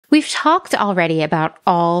We've talked already about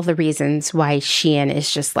all the reasons why Shein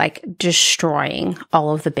is just like destroying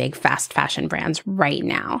all of the big fast fashion brands right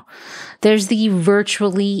now. There's the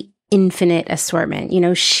virtually infinite assortment.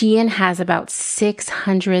 Shein has about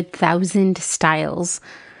 600,000 styles.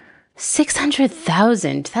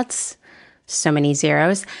 600,000. That's so many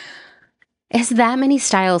zeros. Is that many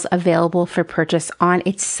styles available for purchase on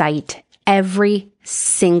its site every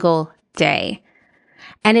single day?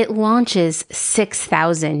 And it launches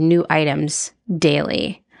 6,000 new items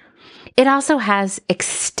daily. It also has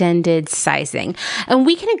extended sizing. And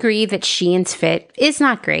we can agree that Shein's fit is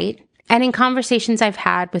not great. And in conversations I've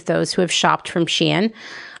had with those who have shopped from Shein,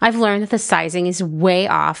 I've learned that the sizing is way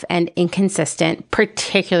off and inconsistent,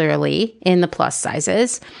 particularly in the plus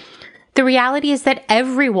sizes. The reality is that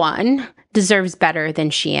everyone deserves better than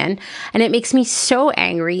Shein. And it makes me so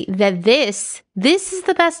angry that this is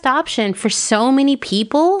the best option for so many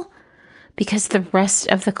people because the rest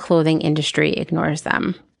of the clothing industry ignores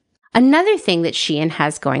them. Another thing that Shein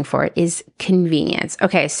has going for it is convenience.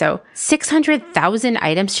 Okay, so 600,000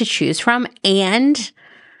 items to choose from, and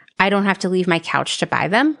I don't have to leave my couch to buy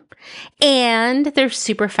them. And they're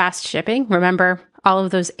super fast shipping. Remember all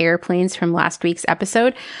of those airplanes from last week's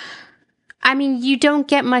episode? I mean, you don't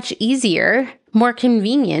get much easier, more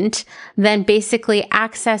convenient than basically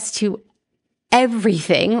access to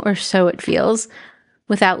everything, or so it feels,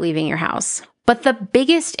 without leaving your house. But the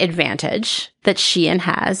biggest advantage that Shein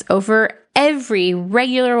has over every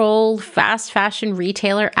regular old fast fashion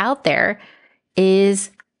retailer out there is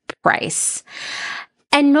price.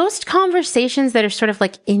 And most conversations that are sort of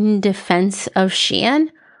like in defense of Shein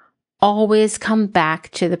always come back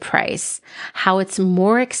to the price, how it's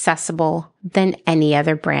more accessible than any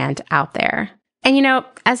other brand out there. And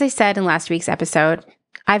as I said in last week's episode,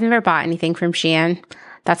 I've never bought anything from Shein.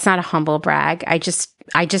 That's not a humble brag. I just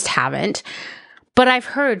haven't. But I've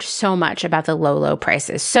heard so much about the low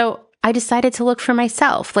prices. So I decided to look for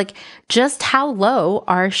myself, like just how low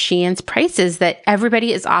are Shein's prices that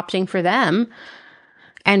everybody is opting for them.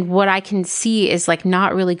 And what I can see is like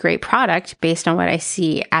not really great product based on what I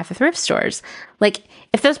see at the thrift stores. Like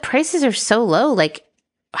if those prices are so low, like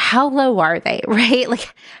how low are they, right?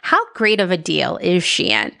 Like how great of a deal is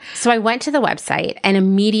Shein? So I went to the website and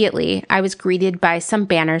immediately I was greeted by some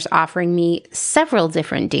banners offering me several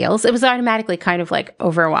different deals. It was automatically kind of like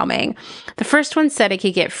overwhelming. The first one said I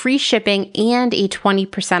could get free shipping and a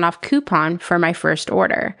 20% off coupon for my first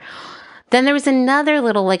order. Then there was another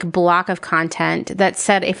little like block of content that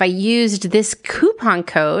said if I used this coupon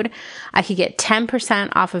code, I could get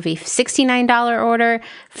 10% off of a $69 order,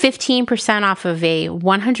 15% off of a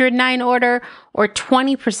 $109 order, or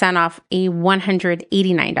 20% off a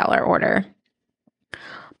 $189 order.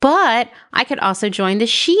 But I could also join the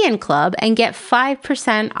Shein Club and get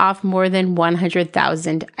 5% off more than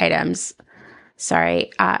 100,000 items. Sorry,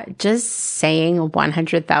 just saying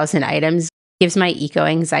 100,000 items gives my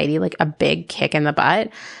eco-anxiety like a big kick in the butt.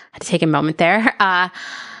 I had to take a moment there. I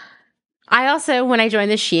also, when I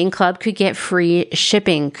joined the Shein Club, could get free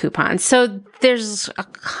shipping coupons. So there's a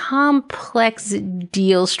complex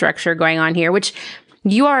deal structure going on here, which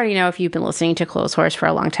you already know if you've been listening to Clothes Horse for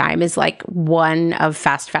a long time is like one of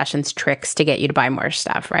fast fashion's tricks to get you to buy more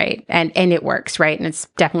stuff, right? And it works, right? And it's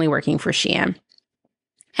definitely working for Shein.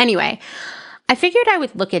 Anyway, I figured I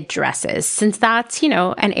would look at dresses since that's,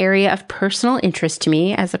 an area of personal interest to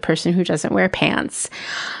me as a person who doesn't wear pants.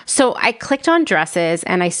 So I clicked on dresses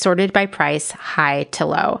and I sorted by price, high to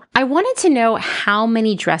low. I wanted to know how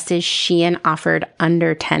many dresses Shein offered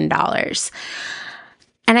under $10.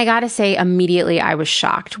 And I gotta say, immediately I was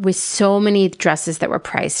shocked with so many dresses that were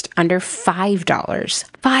priced under $5.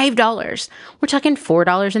 $5. We're talking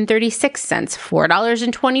 $4.36,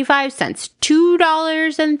 $4.25,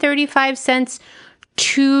 $2.35,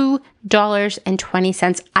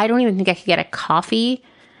 $2.20. I don't even think I could get a coffee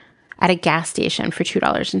at a gas station for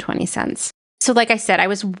 $2.20. So like I said, I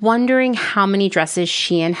was wondering how many dresses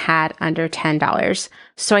Shein had under $10.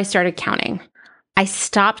 So I started counting. I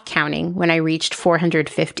stopped counting when I reached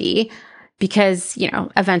 450 because,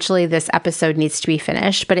 eventually this episode needs to be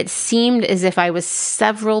finished, but it seemed as if I was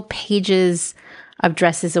several pages of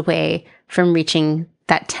dresses away from reaching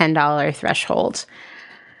that $10 threshold.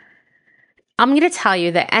 I'm going to tell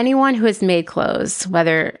you that anyone who has made clothes,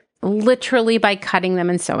 whether literally by cutting them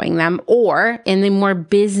and sewing them, or in the more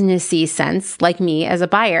businessy sense, like me as a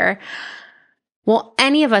buyer, well,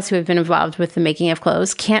 any of us who have been involved with the making of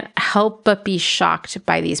clothes can't help but be shocked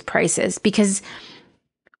by these prices because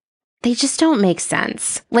they just don't make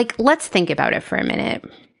sense. Like, let's think about it for a minute.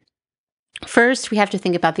 First, we have to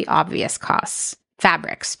think about the obvious costs: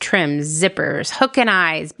 fabrics, trims, zippers, hook and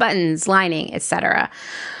eyes, buttons, lining, etc.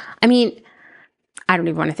 I mean, I don't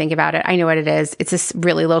even want to think about it. I know what it is. It's this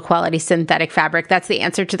really low quality synthetic fabric. That's the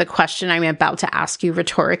answer to the question I'm about to ask you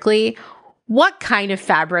rhetorically. What kind of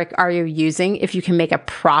fabric are you using if you can make a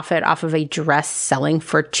profit off of a dress selling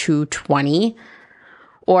for $220?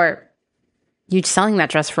 Or you selling that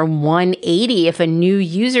dress for $180 if a new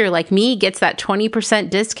user like me gets that 20%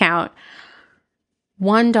 discount?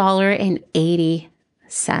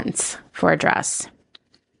 $1.80 for a dress.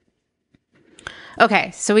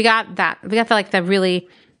 Okay, so we got that. We got the really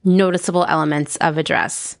noticeable elements of a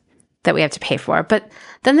dress that we have to pay for. But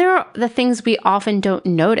then there are the things we often don't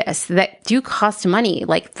notice that do cost money,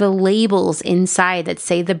 like the labels inside that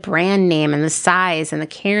say the brand name and the size and the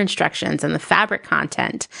care instructions and the fabric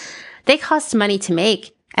content. They cost money to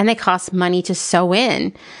make, and they cost money to sew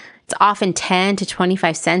in. It's often 10 to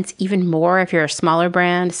 25 cents, even more if you're a smaller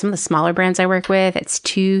brand. Some of the smaller brands I work with, it's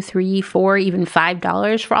 $2, $3, $4, even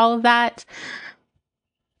 $5 for all of that.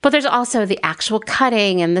 But there's also the actual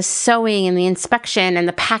cutting and the sewing and the inspection and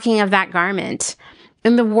the packing of that garment.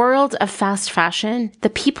 In the world of fast fashion, the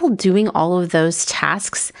people doing all of those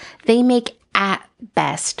tasks, they make at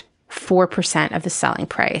best 4% of the selling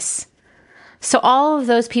price. So all of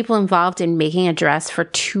those people involved in making a dress for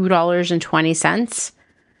 $2.20,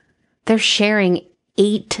 they're sharing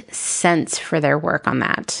 8 cents for their work on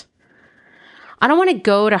that. I don't want to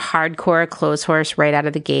go to hardcore clothes horse right out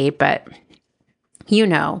of the gate, but you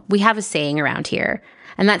know, we have a saying around here,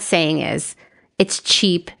 and that saying is, it's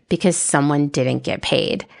cheap because someone didn't get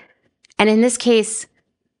paid. And in this case,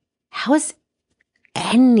 how is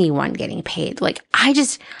anyone getting paid? Like,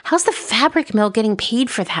 how's the fabric mill getting paid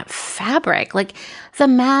for that fabric? Like, the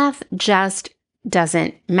math just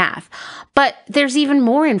doesn't math. But there's even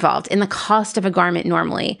more involved in the cost of a garment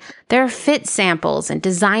normally. There are fit samples and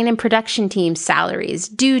design and production team salaries,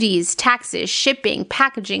 duties, taxes, shipping,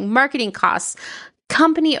 packaging, marketing costs,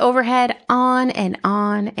 company overhead, on and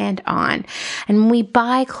on and on. And when we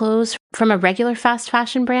buy clothes from a regular fast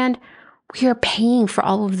fashion brand, we are paying for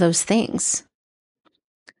all of those things.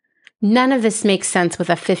 None of this makes sense with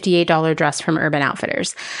a $58 dress from Urban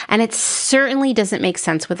Outfitters, and it certainly doesn't make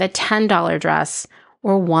sense with a $10 dress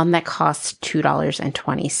or one that costs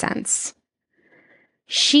 $2.20.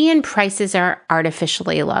 Shein prices are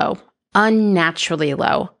artificially low, unnaturally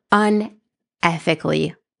low,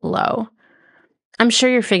 unethically low. I'm sure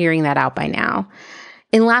you're figuring that out by now.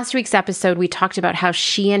 In last week's episode, we talked about how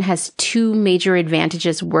Shein has 2 major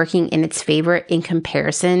advantages working in its favor in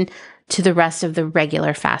comparison to the rest of the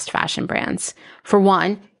regular fast fashion brands. For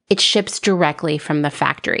one, it ships directly from the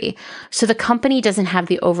factory, so the company doesn't have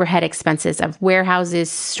the overhead expenses of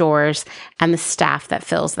warehouses, stores, and the staff that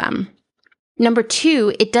fills them. Number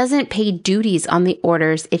 2, it doesn't pay duties on the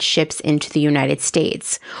orders it ships into the United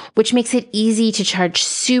States, which makes it easy to charge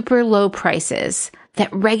super low prices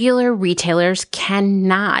that regular retailers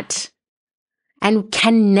cannot and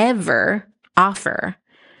can never offer.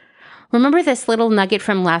 Remember this little nugget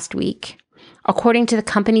from last week? According to the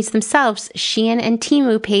companies themselves, Shein and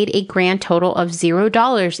Temu paid a grand total of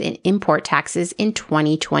 $0 in import taxes in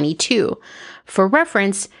 2022. For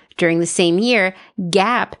reference, during the same year,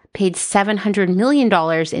 Gap paid $700 million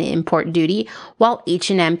in import duty, while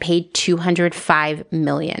H&M paid $205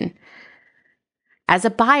 million. As a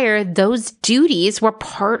buyer, those duties were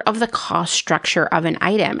part of the cost structure of an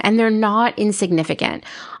item, and they're not insignificant.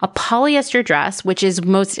 A polyester dress, which is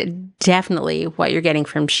most definitely what you're getting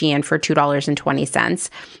from Shein for $2.20.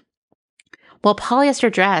 Well,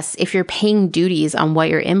 polyester dress, if you're paying duties on what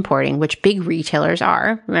you're importing, which big retailers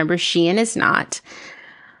are, remember Shein is not,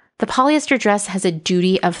 the polyester dress has a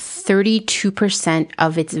duty of 32%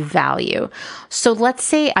 of its value. So let's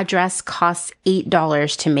say a dress costs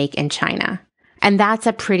 $8 to make in China. And that's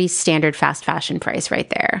a pretty standard fast fashion price right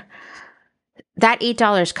there. That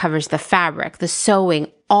 $8 covers the fabric, the sewing,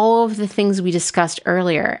 all of the things we discussed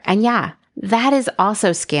earlier. And yeah, that is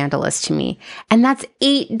also scandalous to me. And that's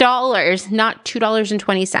 $8, not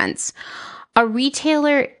 $2.20. A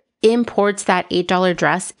retailer imports that $8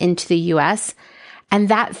 dress into the US, and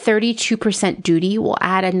that 32% duty will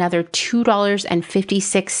add another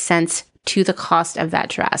 $2.56 to the cost of that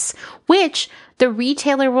dress, which the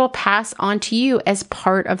retailer will pass on to you as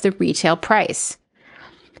part of the retail price.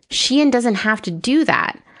 Shein doesn't have to do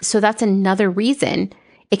that, so that's another reason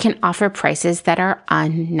it can offer prices that are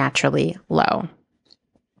unnaturally low.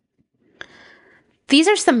 These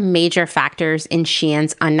are some major factors in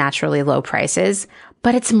Shein's unnaturally low prices,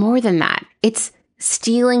 but it's more than that. It's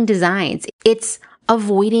stealing designs. It's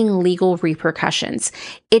avoiding legal repercussions.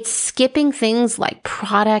 It's skipping things like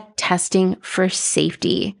product testing for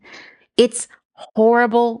safety. It's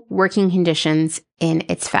horrible working conditions in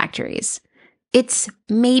its factories. It's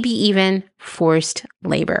maybe even forced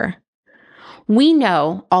labor. We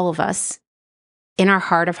know, all of us, in our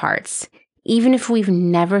heart of hearts, even if we've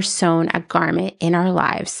never sewn a garment in our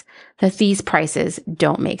lives, that these prices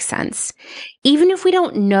don't make sense. Even if we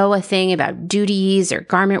don't know a thing about duties or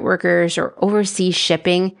garment workers or overseas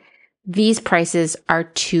shipping, these prices are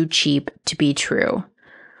too cheap to be true.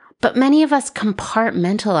 But many of us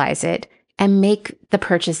compartmentalize it and make the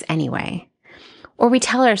purchase anyway. Or we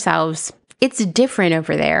tell ourselves, it's different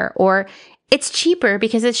over there, or it's cheaper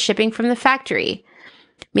because it's shipping from the factory.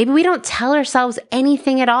 Maybe we don't tell ourselves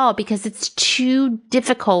anything at all because it's too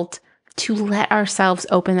difficult to let ourselves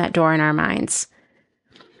open that door in our minds.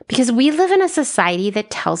 Because we live in a society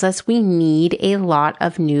that tells us we need a lot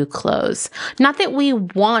of new clothes. Not that we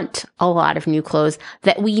want a lot of new clothes,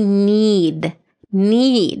 that we need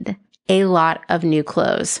a lot of new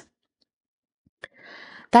clothes.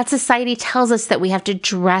 That society tells us that we have to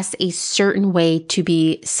dress a certain way to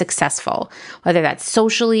be successful, whether that's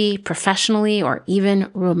socially, professionally, or even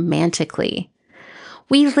romantically.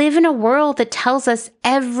 We live in a world that tells us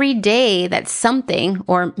every day that something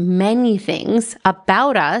or many things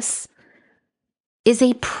about us is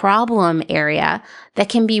a problem area that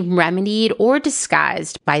can be remedied or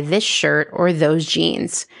disguised by this shirt or those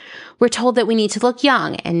jeans. We're told that we need to look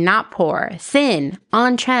young and not poor, thin,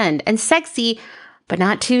 on trend, and sexy, but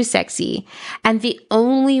not too sexy. And the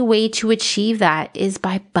only way to achieve that is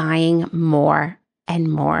by buying more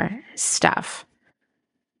and more stuff.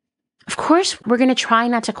 Of course, we're going to try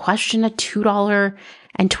not to question a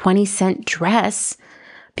 $2.20 dress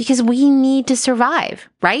because we need to survive,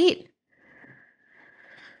 right?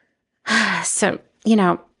 So,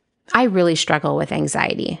 I really struggle with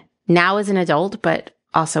anxiety now as an adult, but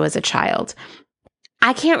also as a child.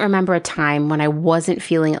 I can't remember a time when I wasn't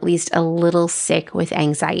feeling at least a little sick with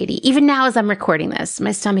anxiety. Even now as I'm recording this,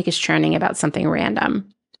 my stomach is churning about something random.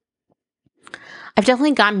 I've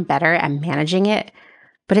definitely gotten better at managing it,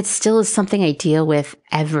 but it still is something I deal with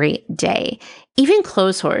every day. Even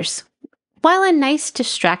clothes horse, while a nice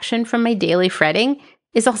distraction from my daily fretting,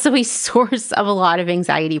 is also a source of a lot of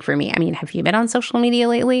anxiety for me. I mean, have you been on social media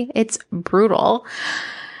lately? It's brutal.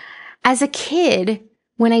 As a kid,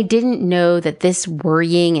 when I didn't know that this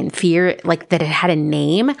worrying and fear, that it had a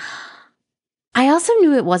name, I also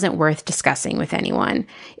knew it wasn't worth discussing with anyone.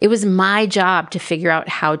 It was my job to figure out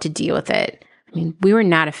how to deal with it. I mean, we were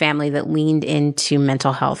not a family that leaned into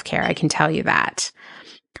mental health care, I can tell you that.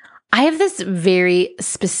 I have this very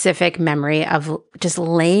specific memory of just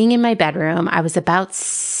laying in my bedroom. I was about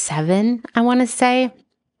 7, I want to say.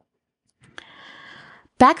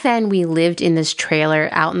 Back then, we lived in this trailer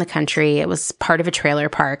out in the country. It was part of a trailer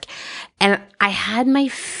park. And I had my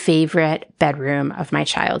favorite bedroom of my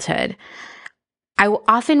childhood. I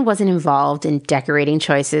often wasn't involved in decorating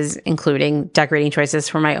choices, including decorating choices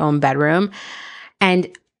for my own bedroom.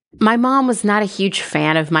 And my mom was not a huge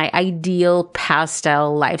fan of my ideal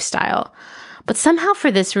pastel lifestyle. But somehow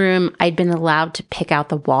for this room, I'd been allowed to pick out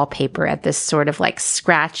the wallpaper at this sort of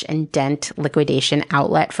scratch and dent liquidation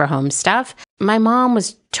outlet for home stuff. My mom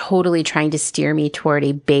was totally trying to steer me toward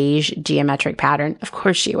a beige geometric pattern. Of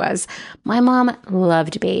course she was. My mom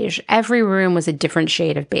loved beige. Every room was a different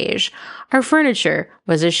shade of beige. Our furniture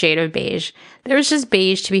was a shade of beige. There was just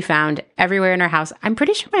beige to be found everywhere in our house. I'm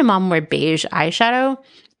pretty sure my mom wore beige eyeshadow.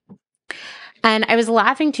 And I was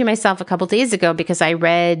laughing to myself a couple days ago because I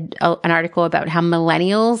read an article about how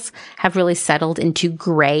millennials have really settled into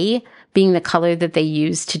gray being the color that they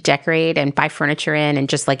use to decorate and buy furniture in and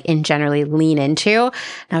just in generally lean into. And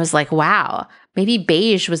I was like, wow, maybe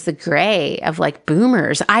beige was the gray of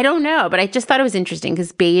boomers. I don't know, but I just thought it was interesting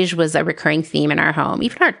because beige was a recurring theme in our home.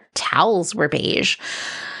 Even our towels were beige.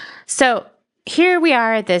 So here we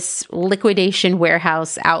are at this liquidation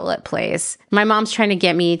warehouse outlet place. My mom's trying to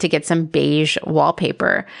get me to get some beige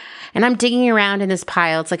wallpaper. And I'm digging around in this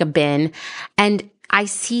pile. It's like a bin. And I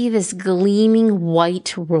see this gleaming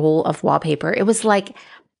white roll of wallpaper. It was like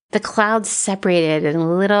the clouds separated and a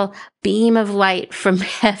little beam of light from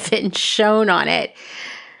heaven shone on it.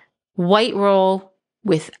 White roll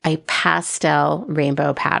with a pastel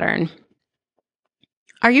rainbow pattern.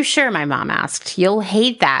 Are you sure? My mom asked. You'll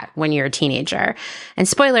hate that when you're a teenager. And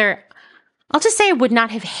spoiler, I'll just say I would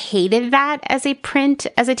not have hated that as a print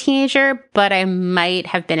as a teenager, but I might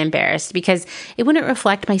have been embarrassed because it wouldn't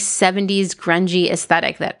reflect my 70s grungy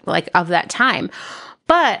aesthetic of that time.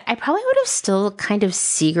 But I probably would have still kind of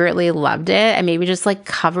secretly loved it and maybe just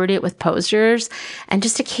covered it with posters and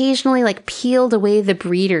just occasionally peeled away the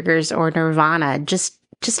Breeders or Nirvana just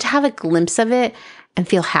to have a glimpse of it and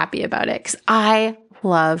feel happy about it because I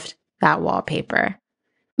loved that wallpaper.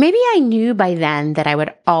 Maybe I knew by then that I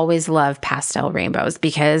would always love pastel rainbows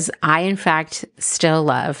because I, in fact, still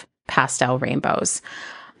love pastel rainbows.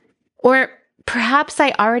 Or perhaps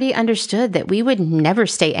I already understood that we would never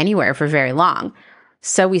stay anywhere for very long.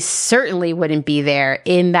 So we certainly wouldn't be there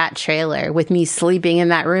in that trailer with me sleeping in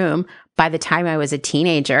that room by the time I was a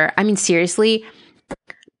teenager. I mean, seriously,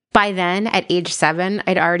 by then, at age 7,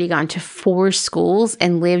 I'd already gone to 4 schools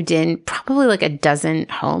and lived in probably like a dozen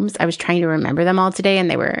homes. I was trying to remember them all today,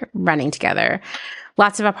 and they were running together.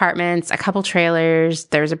 Lots of apartments, a couple trailers.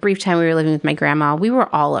 There was a brief time we were living with my grandma. We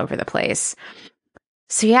were all over the place.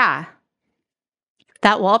 So yeah,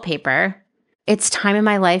 that wallpaper, its time in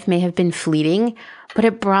my life may have been fleeting, but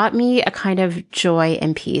it brought me a kind of joy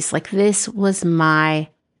and peace. Like, this was my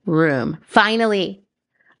room. Finally,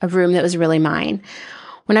 a room that was really mine.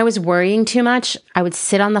 When I was worrying too much, I would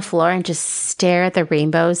sit on the floor and just stare at the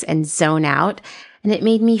rainbows and zone out, and it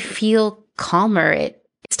made me feel calmer. It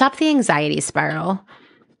stopped the anxiety spiral.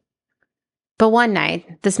 But one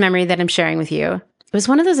night, this memory that I'm sharing with you, it was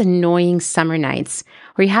one of those annoying summer nights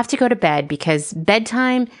where you have to go to bed because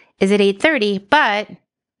bedtime is at 8:30, but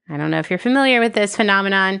I don't know if you're familiar with this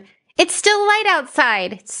phenomenon. It's still light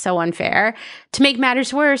outside. It's so unfair. To make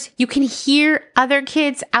matters worse, you can hear other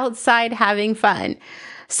kids outside having fun.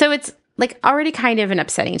 So it's like already kind of an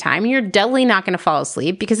upsetting time. You're definitely not going to fall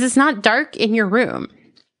asleep because it's not dark in your room.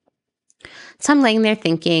 So I'm laying there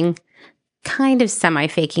thinking, kind of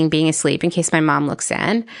semi-faking being asleep in case my mom looks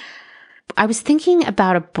in. I was thinking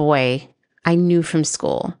about a boy I knew from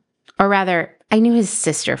school, or rather, I knew his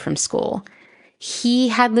sister from school. He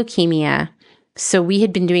had leukemia, so we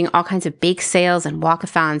had been doing all kinds of bake sales and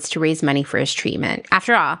walkathons to raise money for his treatment.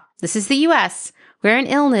 After all, this is the US, where an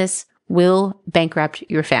illness will bankrupt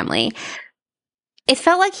your family. It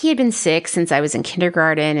felt like he had been sick since I was in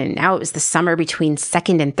kindergarten, and now it was the summer between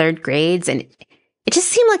 2nd and 3rd grades, and it just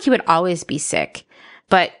seemed like he would always be sick,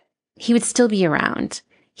 but he would still be around.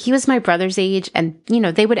 He was my brother's age, and,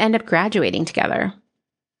 they would end up graduating together.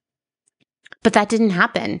 But that didn't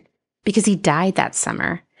happen because he died that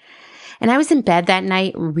summer. And I was in bed that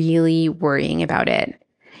night really worrying about it.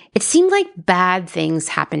 It seemed like bad things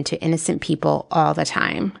happened to innocent people all the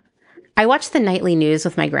time. I watched the nightly news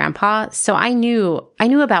with my grandpa, so I knew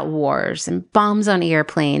about wars and bombs on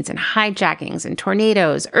airplanes and hijackings and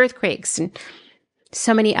tornadoes, earthquakes, and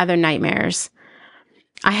so many other nightmares.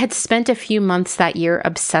 I had spent a few months that year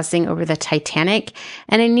obsessing over the Titanic,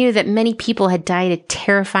 and I knew that many people had died a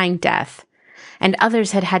terrifying death, and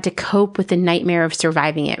others had had to cope with the nightmare of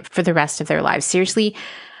surviving it for the rest of their lives. Seriously,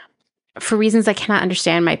 for reasons I cannot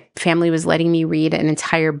understand, my family was letting me read an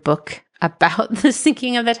entire book about the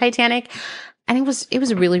sinking of the Titanic, and it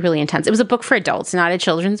was really, really intense. It was a book for adults, not a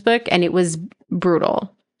children's book, and it was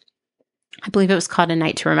brutal. I believe it was called A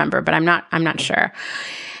Night to Remember, but I'm not sure.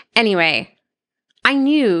 Anyway, I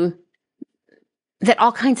knew that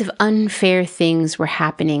all kinds of unfair things were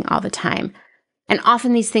happening all the time. And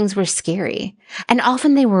often these things were scary. And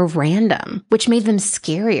often they were random, which made them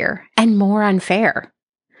scarier and more unfair.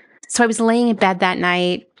 So I was laying in bed that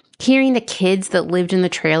night, hearing the kids that lived in the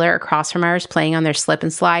trailer across from ours playing on their slip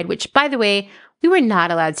and slide, which, by the way, we were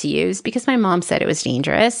not allowed to use because my mom said it was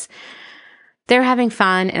dangerous. They're having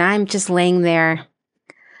fun, and I'm just laying there.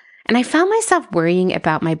 And I found myself worrying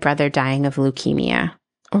about my brother dying of leukemia,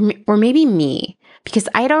 or maybe me, because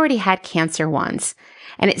I had already had cancer once,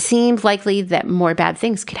 and it seemed likely that more bad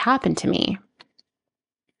things could happen to me.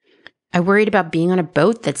 I worried about being on a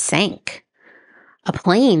boat that sank, a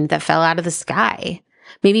plane that fell out of the sky,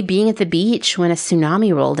 maybe being at the beach when a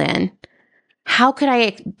tsunami rolled in. How could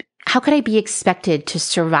I be expected to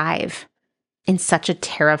survive in such a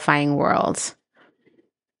terrifying world?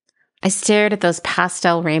 I stared at those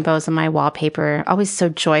pastel rainbows on my wallpaper, always so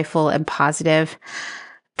joyful and positive.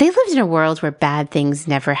 They lived in a world where bad things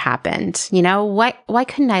never happened. Why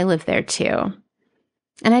couldn't I live there too?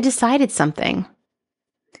 And I decided something.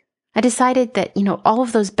 I decided that, all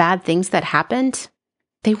of those bad things that happened,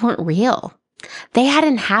 they weren't real. They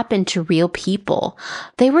hadn't happened to real people.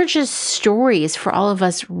 They were just stories for all of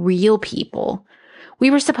us real people. We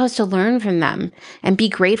were supposed to learn from them and be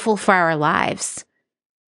grateful for our lives.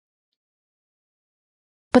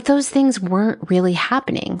 But those things weren't really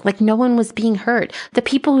happening. Like, no one was being hurt. The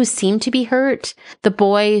people who seemed to be hurt, the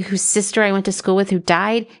boy whose sister I went to school with who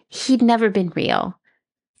died, he'd never been real.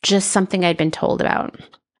 Just something I'd been told about.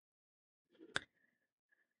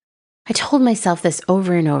 I told myself this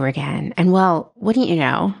over and over again. And well, wouldn't you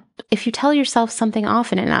know, if you tell yourself something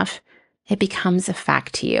often enough, it becomes a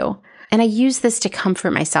fact to you. And I used this to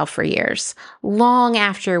comfort myself for years, long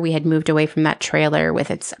after we had moved away from that trailer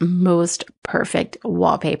with its most perfect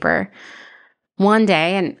wallpaper. One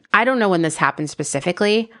day, and I don't know when this happened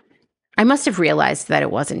specifically, I must have realized that it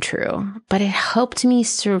wasn't true, but it helped me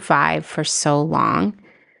survive for so long.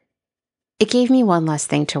 It gave me one less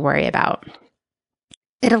thing to worry about.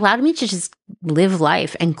 It allowed me to just live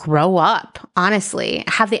life and grow up, honestly,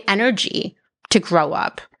 have the energy to grow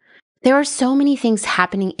up. There are so many things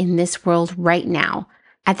happening in this world right now,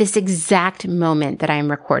 at this exact moment that I am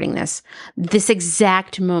recording this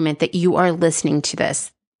exact moment that you are listening to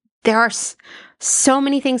this. There are so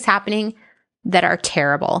many things happening that are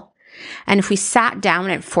terrible. And if we sat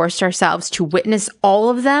down and forced ourselves to witness all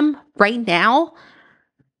of them right now,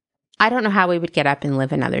 I don't know how we would get up and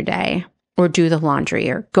live another day, or do the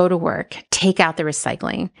laundry, or go to work, take out the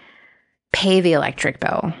recycling, pay the electric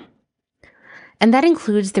bill. And that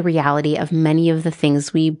includes the reality of many of the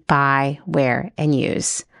things we buy, wear, and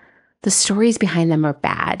use. The stories behind them are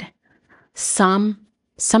bad. Some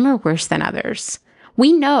are worse than others.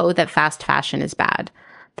 We know that fast fashion is bad.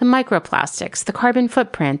 The microplastics, the carbon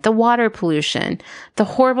footprint, the water pollution, the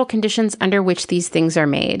horrible conditions under which these things are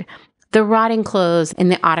made, the rotting clothes in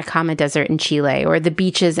the Atacama Desert in Chile, or the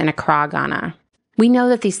beaches in Accra, Ghana. We know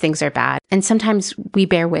that these things are bad, and sometimes we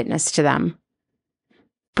bear witness to them.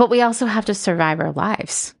 But we also have to survive our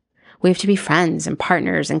lives. We have to be friends and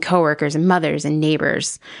partners and coworkers and mothers and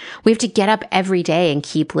neighbors. We have to get up every day and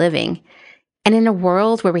keep living. And in a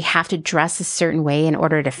world where we have to dress a certain way in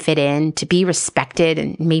order to fit in, to be respected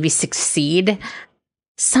and maybe succeed,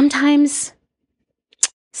 sometimes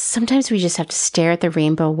we just have to stare at the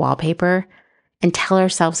rainbow wallpaper and tell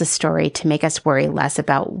ourselves a story to make us worry less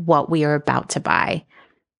about what we are about to buy,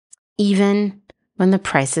 even when the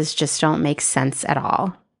prices just don't make sense at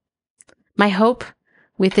all. My hope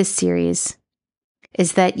with this series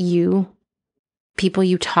is that you, people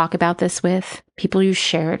you talk about this with, people you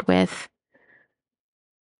share it with,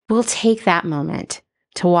 will take that moment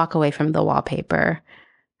to walk away from the wallpaper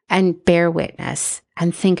and bear witness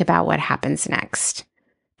and think about what happens next.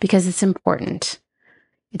 Because it's important.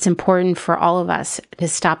 It's important for all of us to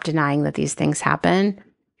stop denying that these things happen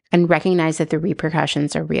and recognize that the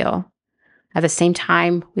repercussions are real. At the same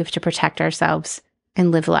time, we have to protect ourselves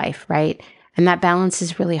and live life, right? And that balance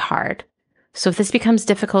is really hard. So if this becomes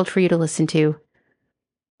difficult for you to listen to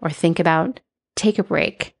or think about, take a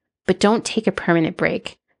break, but don't take a permanent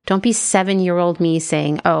break. Don't be 7-year-old me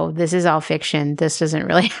saying, oh, this is all fiction. This doesn't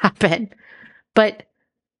really happen. But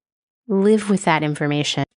live with that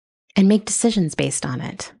information and make decisions based on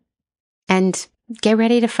it. And get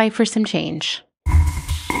ready to fight for some change.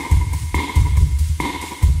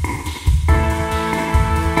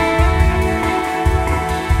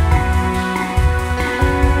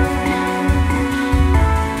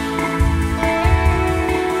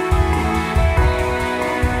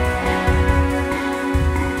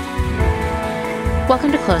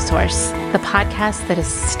 Welcome to Clothes Horse, the podcast that is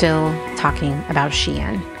still talking about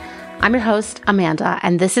Shein. I'm your host, Amanda,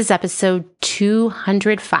 and this is episode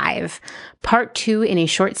 205, part 2 in a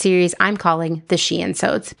short series I'm calling the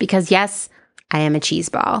SHEIN-sodes, because yes, I am a cheese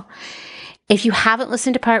ball. If you haven't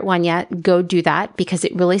listened to part 1 yet, go do that, because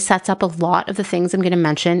it really sets up a lot of the things I'm going to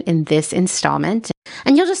mention in this installment,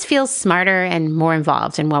 and you'll just feel smarter and more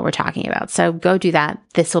involved in what we're talking about. So go do that.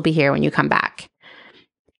 This will be here when you come back.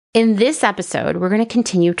 In this episode, we're going to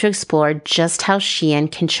continue to explore just how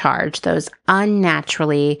Shein can charge those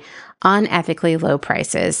unnaturally, unethically low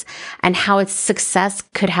prices, and how its success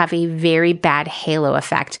could have a very bad halo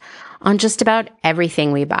effect on just about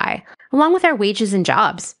everything we buy, along with our wages and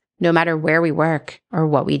jobs, no matter where we work or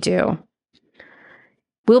what we do.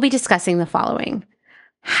 We'll be discussing the following: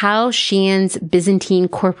 how Shein's Byzantine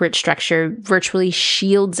corporate structure virtually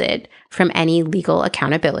shields it from any legal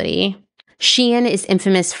accountability. Shein is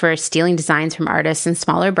infamous for stealing designs from artists and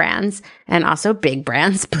smaller brands, and also big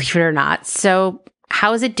brands, believe it or not. So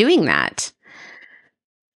how is it doing that?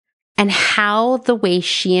 And how the way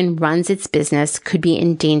Shein runs its business could be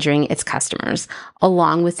endangering its customers,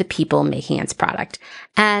 along with the people making its product.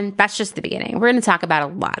 And that's just the beginning. We're going to talk about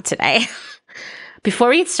a lot today. Before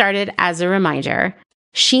we get started, as a reminder,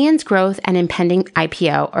 Shein's growth and impending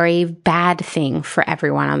IPO are a bad thing for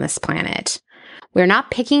everyone on this planet. We're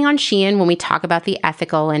not picking on Shein when we talk about the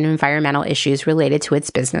ethical and environmental issues related to its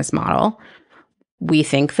business model. We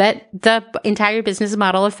think that the entire business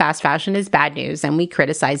model of fast fashion is bad news, and we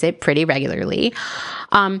criticize it pretty regularly.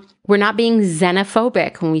 We're not being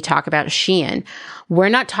xenophobic when we talk about Shein. We're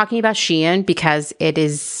not talking about Shein because it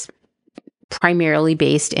is primarily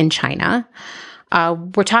based in China.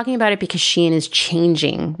 We're talking about it because Shein is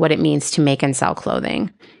changing what it means to make and sell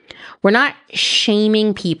clothing. We're not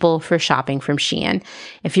shaming people for shopping from Shein.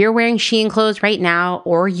 If you're wearing Shein clothes right now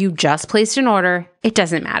or you just placed an order, it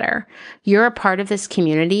doesn't matter. You're a part of this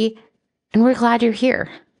community and we're glad you're here.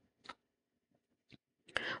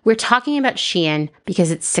 We're talking about Shein because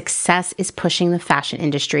its success is pushing the fashion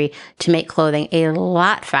industry to make clothing a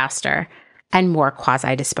lot faster and more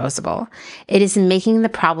quasi-disposable. It is making the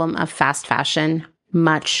problem of fast fashion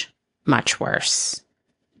much, much worse.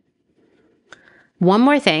 One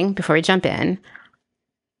more thing before we jump in.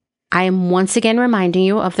 I am once again reminding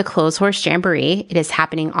you of the Clothes Horse Jamboree. It is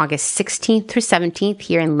happening August 16th through 17th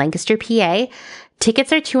here in Lancaster, PA.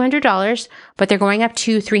 Tickets are $200, but they're going up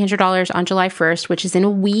to $300 on July 1st, which is in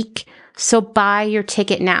a week. So buy your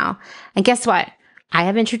ticket now. And guess what? I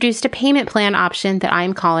have introduced a payment plan option that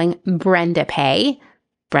I'm calling Brenda Pay.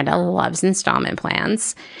 Brenda loves installment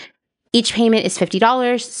plans. Each payment is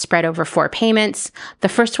 $50 spread over 4 payments. The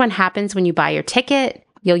first one happens when you buy your ticket.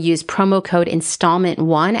 You'll use promo code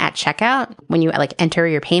installment1 at checkout. When you enter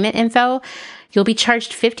your payment info, you'll be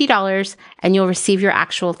charged $50 and you'll receive your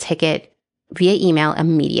actual ticket via email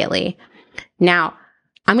immediately. Now,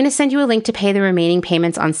 I'm going to send you a link to pay the remaining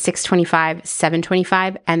payments on 6/25,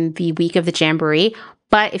 7/25, and the week of the Jamboree.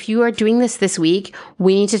 But if you are doing this week,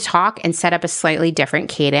 we need to talk and set up a slightly different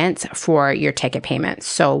cadence for your ticket payment.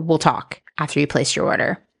 So we'll talk after you place your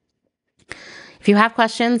order. If you have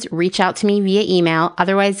questions, reach out to me via email.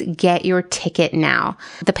 Otherwise, get your ticket now.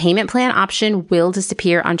 The payment plan option will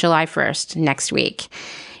disappear on July 1st, next week.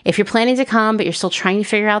 If you're planning to come, but you're still trying to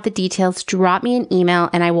figure out the details, drop me an email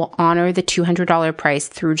and I will honor the $200 price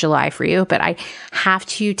through July for you. But I have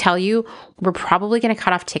to tell you, we're probably going to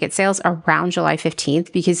cut off ticket sales around July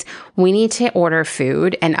 15th because we need to order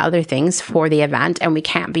food and other things for the event. And we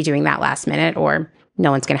can't be doing that last minute or no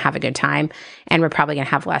one's going to have a good time. And we're probably going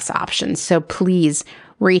to have less options. So please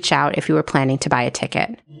reach out if you were planning to buy a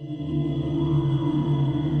ticket.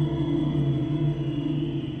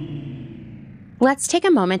 Let's take a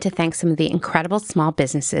moment to thank some of the incredible small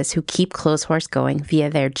businesses who keep Clothes Horse going via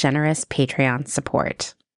their generous Patreon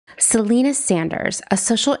support. Selena Sanders, a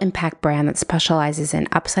social impact brand that specializes in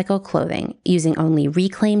upcycle clothing using only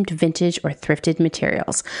reclaimed, vintage, or thrifted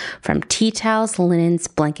materials from tea towels, linens,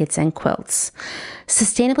 blankets, and quilts.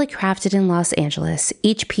 Sustainably crafted in Los Angeles,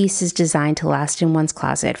 each piece is designed to last in one's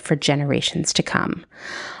closet for generations to come.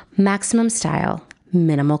 Maximum style,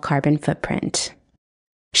 minimal carbon footprint.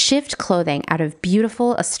 Shift Clothing out of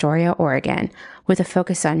beautiful Astoria, Oregon, with a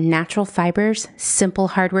focus on natural fibers, simple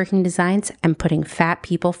hardworking designs, and putting fat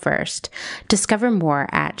people first. Discover more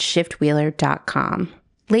at shiftwheeler.com.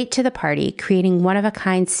 Late to the Party, creating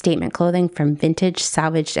one-of-a-kind statement clothing from vintage,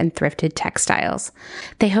 salvaged, and thrifted textiles.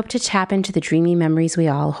 They hope to tap into the dreamy memories we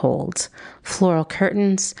all hold. Floral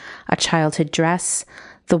curtains, a childhood dress,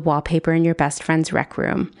 the wallpaper in your best friend's rec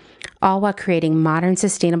room, all while creating modern,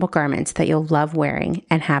 sustainable garments that you'll love wearing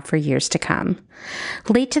and have for years to come.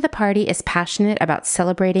 Late to the Party is passionate about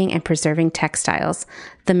celebrating and preserving textiles,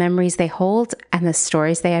 the memories they hold, and the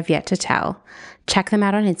stories they have yet to tell. Check them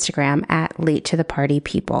out on Instagram at Late to the Party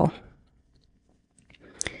People.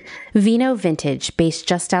 Vino Vintage, based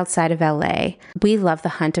just outside of LA. We love the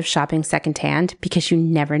hunt of shopping secondhand because you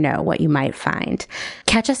never know what you might find.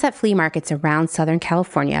 Catch us at flea markets around Southern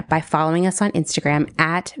California by following us on Instagram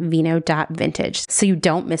at vino.vintage so you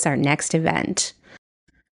don't miss our next event.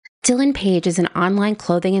 Dylan Page is an online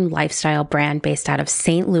clothing and lifestyle brand based out of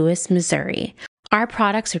St. Louis, Missouri. Our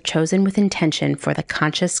products are chosen with intention for the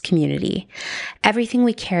conscious community. Everything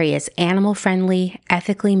we carry is animal-friendly,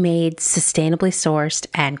 ethically made, sustainably sourced,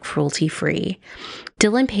 and cruelty-free.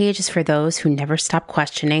 Dylan Page is for those who never stop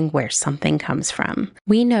questioning where something comes from.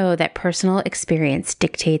 We know that personal experience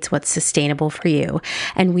dictates what's sustainable for you,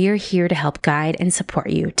 and we are here to help guide and support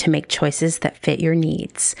you to make choices that fit your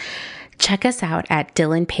needs. Check us out at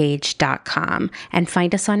dylanpage.com and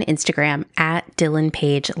find us on Instagram at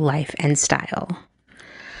dylanpagelifeandstyle.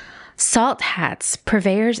 Salt Hats,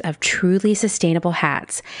 purveyors of truly sustainable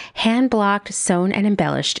hats, hand-blocked, sewn, and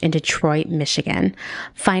embellished in Detroit, Michigan.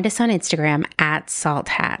 Find us on Instagram at Salt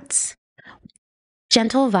Hats.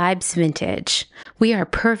 Gentle Vibes Vintage. We are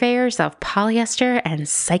purveyors of polyester and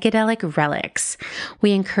psychedelic relics.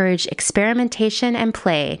 We encourage experimentation and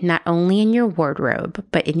play not only in your wardrobe,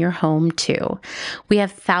 but in your home too. We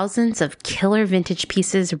have thousands of killer vintage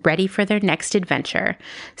pieces ready for their next adventure.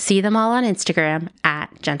 See them all on Instagram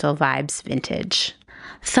at Gentle Vibes Vintage.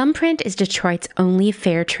 Thumbprint is Detroit's only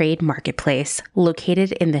fair trade marketplace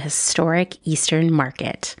located in the historic Eastern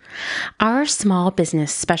Market. Our small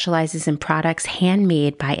business specializes in products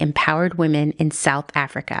handmade by empowered women in South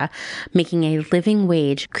Africa, making a living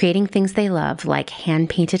wage, creating things they love like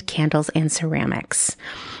hand-painted candles and ceramics.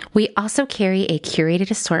 We also carry a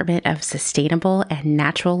curated assortment of sustainable and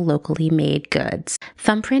natural locally made goods.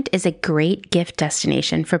 Thumbprint is a great gift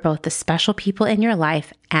destination for both the special people in your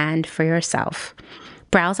life and for yourself.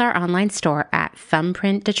 Browse our online store at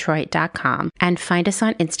thumbprintdetroit.com and find us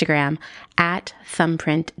on Instagram at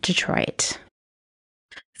thumbprintdetroit.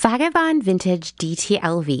 Vagabond Vintage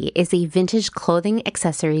DTLV is a vintage clothing,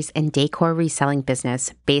 accessories, and decor reselling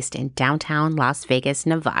business based in downtown Las Vegas,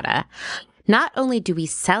 Nevada. Not only do we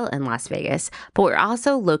sell in Las Vegas, but we're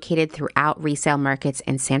also located throughout resale markets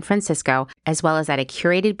in San Francisco, as well as at a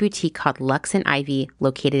curated boutique called Lux and Ivy,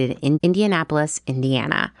 located in Indianapolis,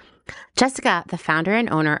 Indiana. Jessica, the founder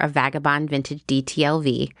and owner of Vagabond Vintage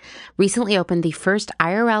DTLV, recently opened the first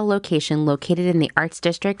IRL location located in the Arts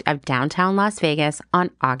District of downtown Las Vegas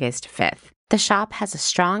on August 5th. The shop has a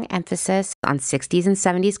strong emphasis on 60s and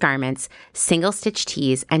 70s garments, single-stitch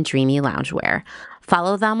tees, and dreamy loungewear.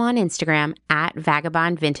 Follow them on Instagram at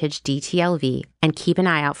Vagabond Vintage DTLV and keep an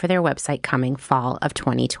eye out for their website coming fall of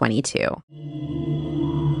 2022.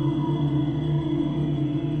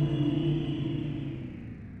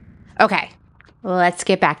 Okay, let's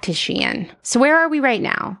get back to Shein. So where are we right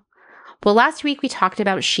now? Well, last week we talked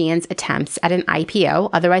about Shein's attempts at an IPO,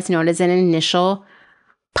 otherwise known as an initial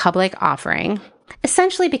public offering,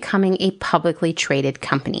 essentially becoming a publicly traded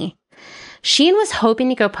company. Shein was hoping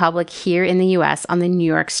to go public here in the US on the New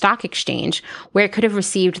York Stock Exchange, where it could have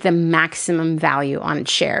received the maximum value on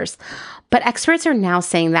its shares. But experts are now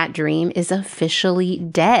saying that dream is officially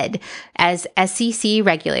dead, as SEC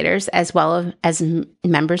regulators, as well as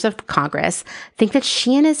members of Congress, think that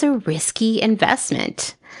Shein is a risky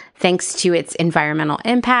investment. Thanks to its environmental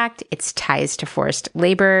impact, its ties to forced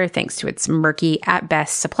labor, thanks to its murky, at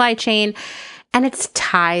best, supply chain, and its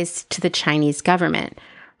ties to the Chinese government.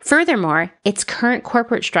 Furthermore, its current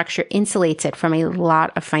corporate structure insulates it from a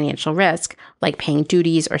lot of financial risk, like paying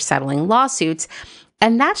duties or settling lawsuits,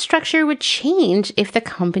 and that structure would change if the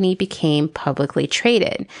company became publicly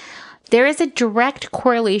traded. There is a direct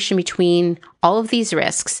correlation between all of these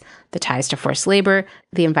risks, the ties to forced labor,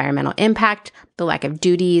 the environmental impact, the lack of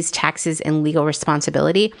duties, taxes, and legal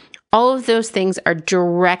responsibility. All of those things are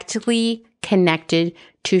directly connected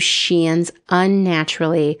to Shein's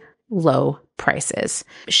unnaturally low prices.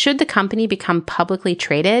 Should the company become publicly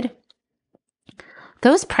traded,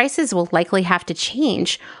 those prices will likely have to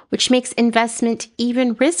change, which makes investment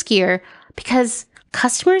even riskier because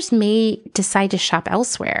customers may decide to shop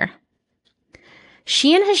elsewhere.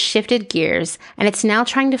 Shein has shifted gears and it's now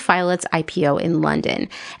trying to file its IPO in London.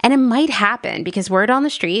 And it might happen because word on the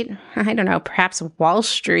street, I don't know, perhaps Wall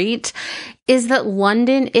Street, is that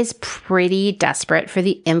London is pretty desperate for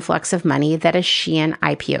the influx of money that a Shein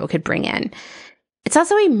IPO could bring in. It's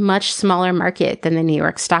also a much smaller market than the New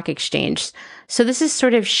York Stock Exchange. So this is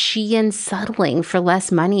sort of Shein settling for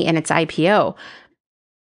less money in its IPO.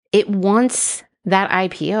 It wants that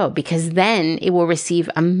IPO because then it will receive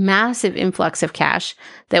a massive influx of cash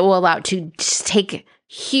that will allow it to just take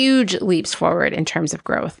huge leaps forward in terms of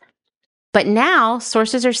growth. But now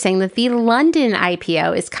sources are saying that the London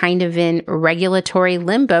IPO is kind of in regulatory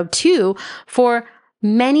limbo too, for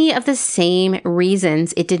many of the same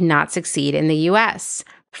reasons it did not succeed in the US.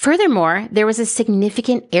 Furthermore, there was a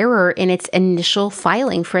significant error in its initial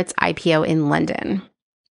filing for its IPO in London.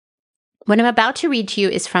 What I'm about to read to you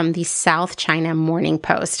is from the South China Morning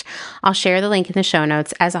Post. I'll share the link in the show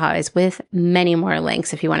notes, as always, with many more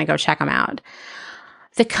links if you want to go check them out.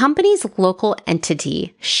 The company's local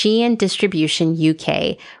entity, Shein Distribution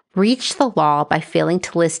UK, breached the law by failing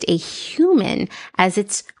to list a human as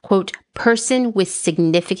its, quote, person with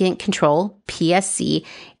significant control, PSC,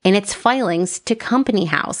 in its filings to Company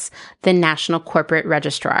House, the National Corporate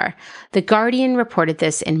Registrar. The Guardian reported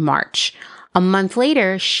this in March. A month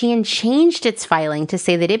later, Shein changed its filing to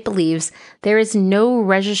say that it believes there is no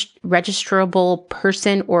registrable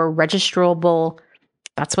person or registrable,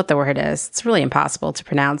 that's what the word is. It's really impossible to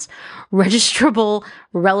pronounce, registrable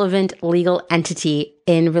relevant legal entity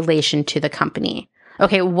in relation to the company.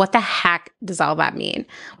 Okay, what the heck does all that mean?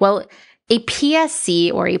 Well, a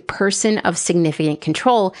PSC, or a person of significant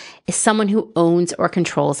control, is someone who owns or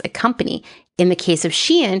controls a company. In the case of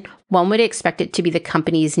Shein, one would expect it to be the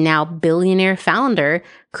company's now billionaire founder,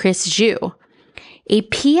 Chris Zhu. A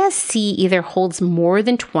PSC either holds more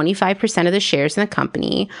than 25% of the shares in the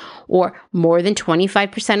company, or more than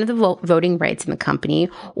 25% of the voting rights in the company,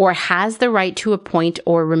 or has the right to appoint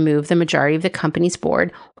or remove the majority of the company's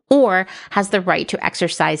board, or has the right to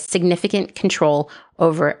exercise significant control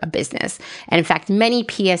over a business. And in fact, many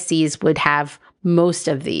PSCs would have most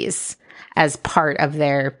of these as part of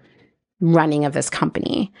their running of this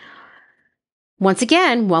company. Once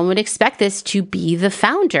again, one would expect this to be the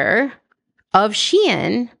founder of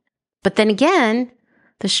Shein, but then again,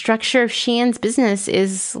 the structure of Shein's business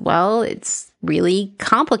is, well, it's really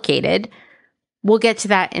complicated. We'll get to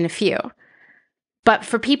that in a few. But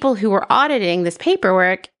for people who were auditing this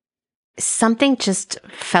paperwork, something just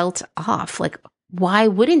felt off. Like, why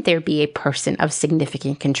wouldn't there be a person of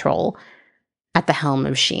significant control at the helm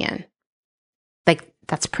of Shein? Like,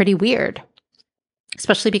 that's pretty weird.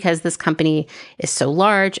 Especially because this company is so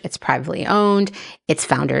large, it's privately owned, its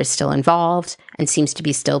founder is still involved and seems to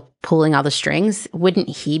be still pulling all the strings. Wouldn't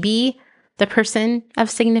he be the person of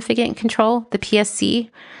significant control, the PSC?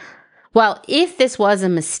 Well, if this was a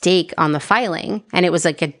mistake on the filing, and it was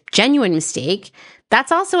like a genuine mistake,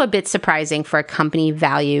 that's also a bit surprising for a company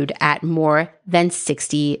valued at more than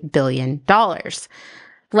 $60 billion.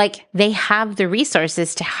 Like, they have the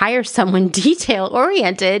resources to hire someone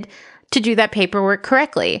detail-oriented to do that paperwork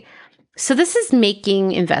correctly. So this is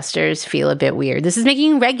making investors feel a bit weird. This is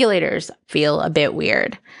making regulators feel a bit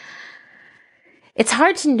weird. It's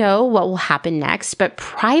hard to know what will happen next, but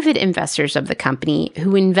private investors of the company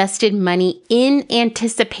who invested money in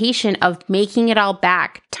anticipation of making it all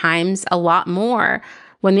back times a lot more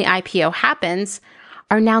when the IPO happens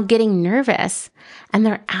are now getting nervous and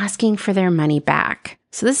they're asking for their money back.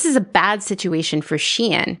 So this is a bad situation for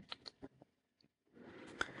Shein.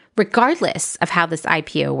 Regardless of how this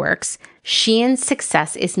IPO works, Shein's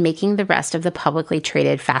success is making the rest of the publicly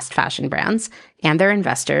traded fast fashion brands and their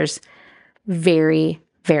investors very,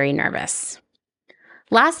 very nervous.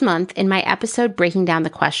 Last month, in my episode breaking down the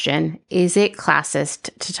question, is it classist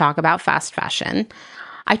to talk about fast fashion?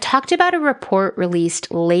 I talked about a report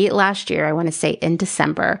released late last year, I want to say in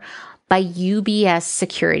December, by UBS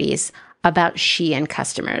Securities about Shein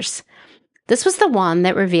customers. This was the one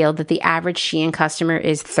that revealed that the average Shein customer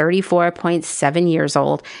is 34.7 years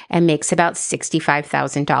old and makes about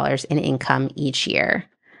 $65,000 in income each year.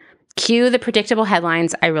 Cue the predictable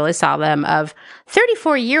headlines, I really saw them, of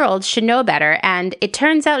 34-year-olds should know better, and it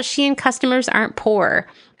turns out Shein customers aren't poor.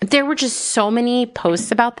 There were just so many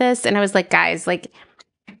posts about this, and I was like, guys, like,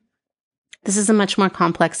 this is a much more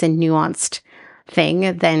complex and nuanced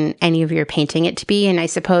thing than any of you are painting it to be, and I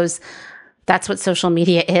suppose that's what social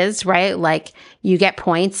media is, right? Like, you get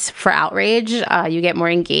points for outrage, you get more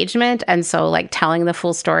engagement. And so, like, telling the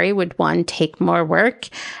full story would, one, take more work,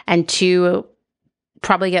 and two,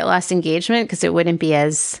 probably get less engagement because it wouldn't be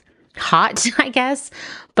as hot, I guess.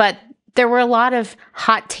 But there were a lot of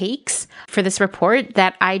hot takes for this report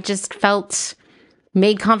that I just felt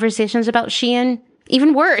made conversations about Shein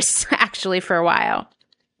even worse, actually, for a while.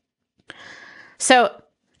 So,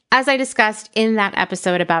 as I discussed in that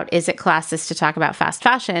episode about is it classist to talk about fast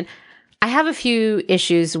fashion, I have a few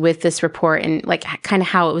issues with this report and like kind of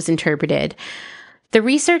how it was interpreted. The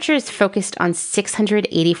researchers focused on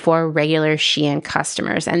 684 regular Shein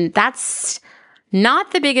customers, and that's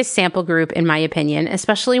not the biggest sample group in my opinion,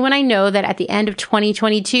 especially when I know that at the end of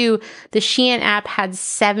 2022, the Shein app had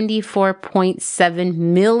 74.7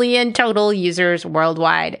 million total users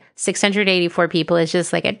worldwide. 684 people is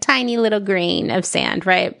just like a tiny little grain of sand,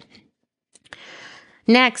 right?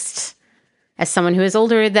 Next, as someone who is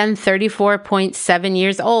older than 34.7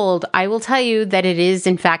 years old, I will tell you that it is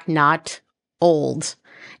in fact not old.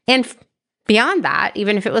 And beyond that,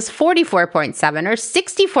 even if it was 44.7 or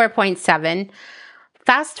 64.7,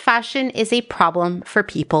 fast fashion is a problem for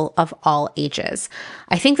people of all ages.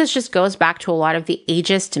 I think this just goes back to a lot of the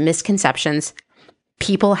ageist misconceptions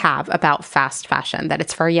people have about fast fashion, that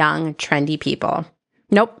it's for young, trendy people.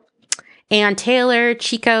 Nope. Ann Taylor,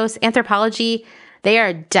 Chico's, Anthropologie, they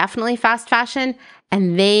are definitely fast fashion,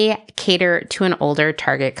 and they cater to an older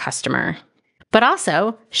target customer. But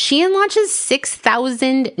also, Shein launches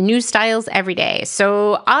 6,000 new styles every day,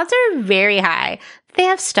 so odds are very high they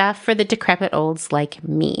have stuff for the decrepit olds like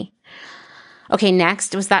me. Okay,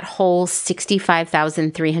 next was that whole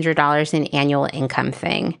 $65,300 in annual income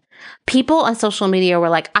thing. People on social media were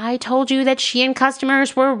like, I told you that Shein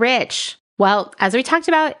customers were rich. Well, as we talked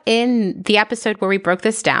about in the episode where we broke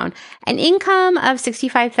this down, an income of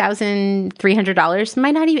 $65,300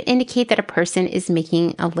 might not even indicate that a person is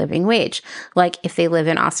making a living wage. Like if they live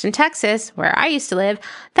in Austin, Texas, where I used to live,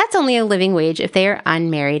 that's only a living wage if they are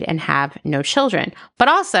unmarried and have no children. But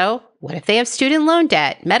also, what if they have student loan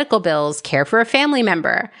debt, medical bills, care for a family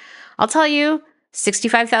member? I'll tell you,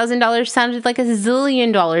 $65,000 sounded like $1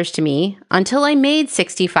 zillion to me until I made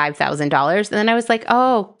 $65,000. And then I was like,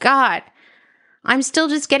 oh God, I'm still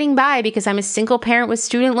just getting by because I'm a single parent with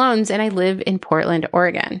student loans and I live in Portland,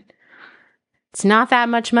 Oregon. It's not that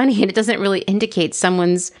much money and it doesn't really indicate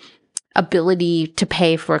someone's ability to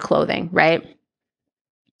pay for clothing, right?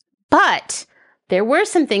 But there were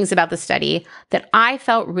some things about the study that I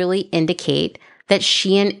felt really indicate that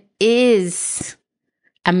Shein is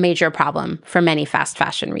a major problem for many fast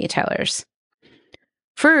fashion retailers.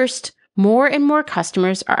 First, more and more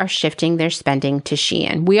customers are shifting their spending to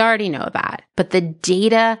Shein. We already know that, but the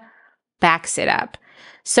data backs it up.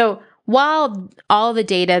 So while all the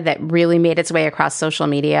data that really made its way across social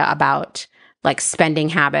media about like spending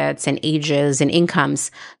habits and ages and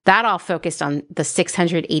incomes, that all focused on the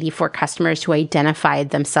 684 customers who identified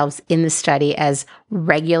themselves in the study as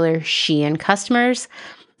regular Shein customers,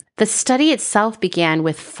 the study itself began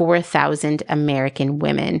with 4,000 American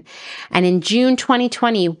women. And in June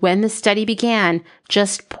 2020, when the study began,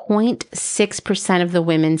 just 0.6% of the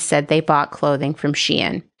women said they bought clothing from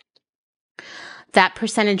Shein. That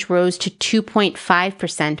percentage rose to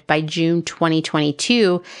 2.5% by June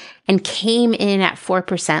 2022 and came in at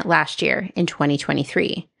 4% last year in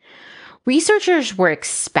 2023. Researchers were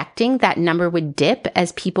expecting that number would dip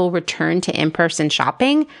as people returned to in-person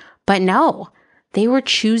shopping, but no. They were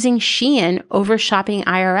choosing Shein over shopping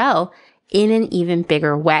IRL in an even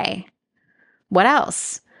bigger way. What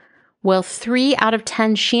else? Well, 3 out of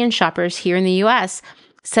 10 Shein shoppers here in the US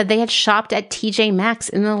said they had shopped at TJ Maxx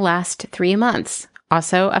in the last 3 months,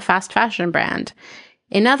 also a fast fashion brand.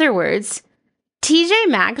 In other words, TJ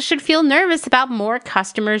Maxx should feel nervous about more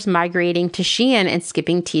customers migrating to Shein and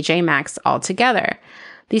skipping TJ Maxx altogether.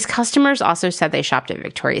 These customers also said they shopped at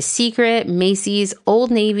Victoria's Secret, Macy's,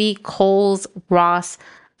 Old Navy, Kohl's, Ross,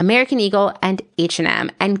 American Eagle, and H&M.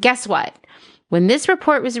 And guess what? When this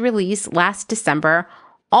report was released last December,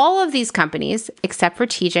 all of these companies, except for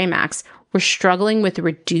TJ Maxx, were struggling with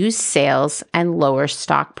reduced sales and lower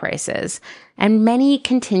stock prices. And many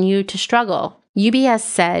continue to struggle. UBS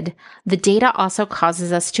said, the data also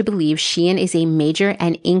causes us to believe Shein is a major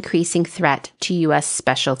and increasing threat to U.S.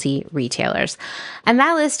 specialty retailers. And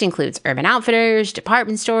that list includes Urban Outfitters,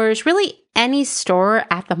 department stores, really any store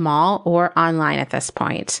at the mall or online at this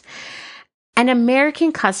point. And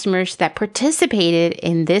American customers that participated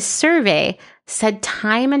in this survey said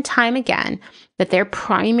time and time again that their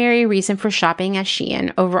primary reason for shopping at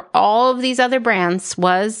Shein over all of these other brands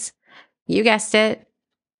was, you guessed it,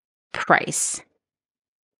 price.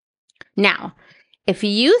 Now, if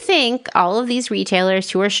you think all of these retailers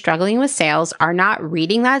who are struggling with sales are not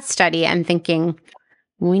reading that study and thinking,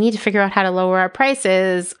 we need to figure out how to lower our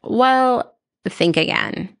prices, well, think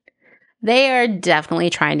again. They are definitely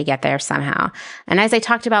trying to get there somehow. And as I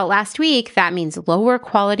talked about last week, that means lower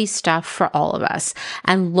quality stuff for all of us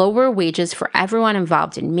and lower wages for everyone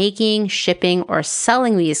involved in making, shipping, or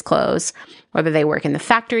selling these clothes, whether they work in the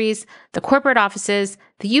factories, the corporate offices,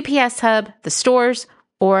 the UPS hub, the stores,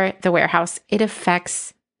 or the warehouse. It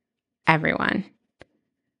affects everyone.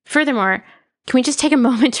 Furthermore, can we just take a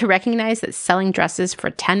moment to recognize that selling dresses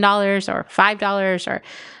for $10 or $5 or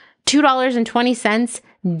 $2.20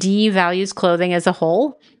 devalues clothing as a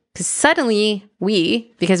whole? Because suddenly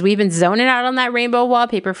because we've been zoning out on that rainbow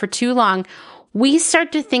wallpaper for too long, we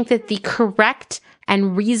start to think that the correct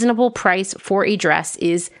and reasonable price for a dress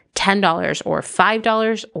is $10 or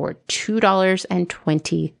 $5 or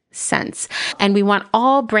 $2.20. And we want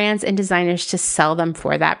all brands and designers to sell them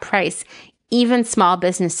for that price, even small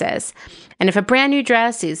businesses. And if a brand new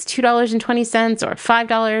dress is $2.20 or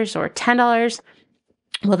 $5 or $10,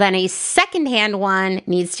 well, then a secondhand one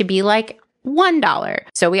needs to be like $1.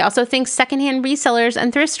 So we also think secondhand resellers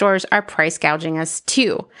and thrift stores are price gouging us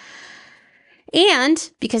too.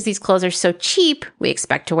 And because these clothes are so cheap, we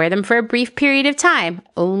expect to wear them for a brief period of time,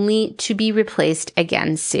 only to be replaced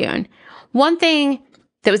again soon. One thing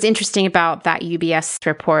that was interesting about that UBS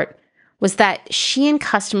report was that Shein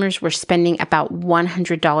customers were spending about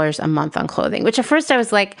 $100 a month on clothing, which at first I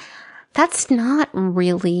was like, that's not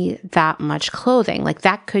really that much clothing. Like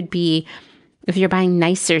that could be, if you're buying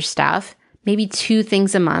nicer stuff, maybe 2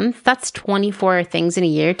 things a month. That's 24 things in a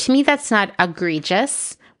year. To me, that's not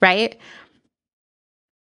egregious, right?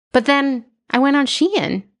 But then I went on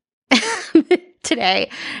Shein today.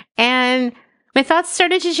 And my thoughts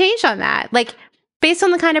started to change on that. Like, based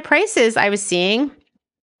on the kind of prices I was seeing,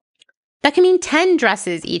 that can mean 10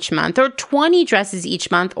 dresses each month or 20 dresses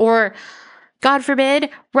each month, or God forbid,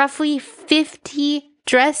 roughly 50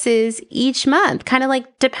 dresses each month, kind of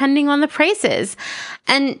like depending on the prices.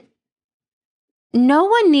 And no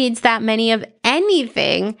one needs that many of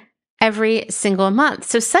anything every single month.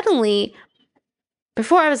 So suddenly,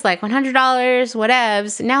 before I was like $100,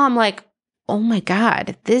 whatevs. Now I'm like, oh my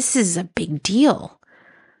God, this is a big deal.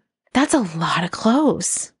 That's a lot of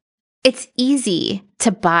clothes. It's easy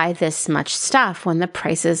to buy this much stuff when the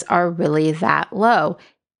prices are really that low,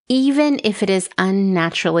 even if it is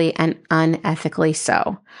unnaturally and unethically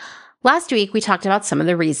so. Last week, we talked about some of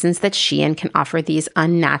the reasons that Shein can offer these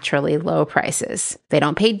unnaturally low prices. They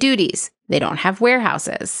don't pay duties. They don't have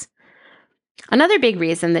warehouses. Another big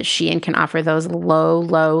reason that Shein can offer those low,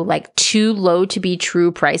 like too low to be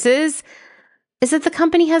true prices is that the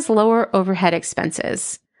company has lower overhead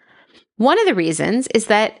expenses. One of the reasons is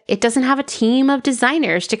that it doesn't have a team of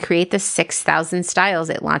designers to create the 6,000 styles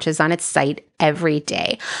it launches on its site every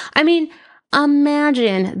day. I mean,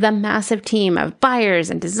 imagine the massive team of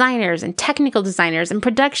buyers and designers and technical designers and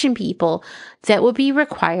production people that would be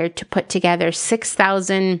required to put together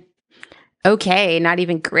 6,000, okay, not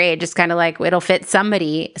even great, just kind of like it'll fit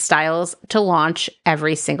somebody styles to launch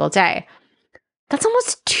every single day. That's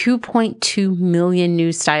almost 2.2 million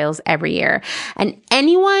new styles every year. And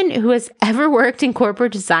anyone who has ever worked in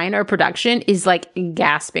corporate design or production is like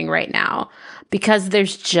gasping right now because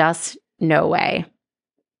there's just no way.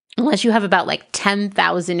 Unless you have about like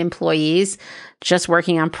 10,000 employees just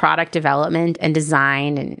working on product development and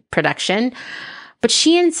design and production. But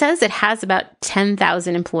Shein says it has about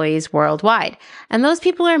 10,000 employees worldwide. And those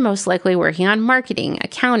people are most likely working on marketing,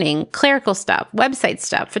 accounting, clerical stuff, website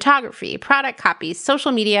stuff, photography, product copies,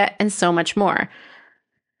 social media, and so much more.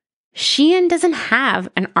 Shein doesn't have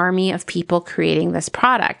an army of people creating this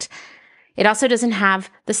product. It also doesn't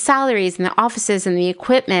have the salaries and the offices and the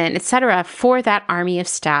equipment, etc., for that army of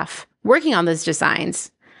staff working on those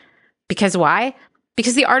designs. Because why?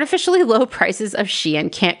 Because the artificially low prices of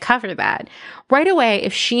Shein can't cover that. Right away,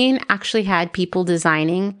 if Shein actually had people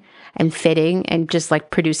designing and fitting and just like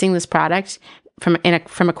producing this product from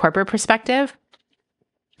a corporate perspective,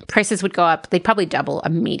 prices would go up. They'd probably double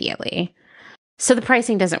immediately. So the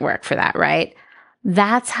pricing doesn't work for that, right?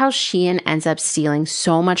 That's how Shein ends up stealing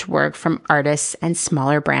so much work from artists and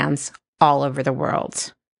smaller brands all over the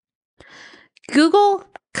world. Google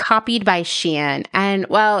copied by Shein, and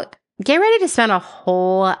well, get ready to spend a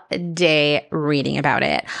whole day reading about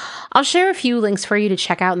it. I'll share a few links for you to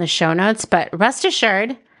check out in the show notes, but rest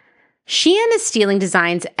assured, Shein is stealing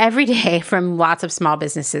designs every day from lots of small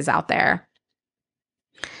businesses out there.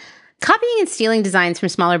 Copying and stealing designs from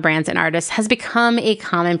smaller brands and artists has become a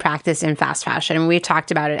common practice in fast fashion, and we've talked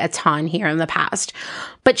about it a ton here in the past.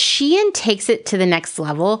 But Shein takes it to the next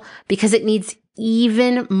level because it needs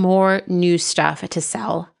even more new stuff to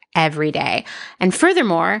sell every day. And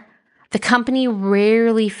furthermore, the company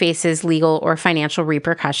rarely faces legal or financial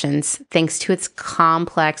repercussions thanks to its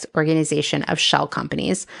complex organization of shell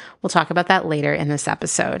companies. We'll talk about that later in this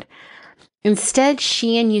episode. Instead,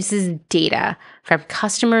 Shein uses data from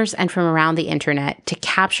customers and from around the internet to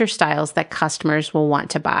capture styles that customers will want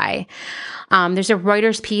to buy. There's a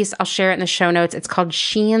Reuters piece, I'll share it in the show notes. It's called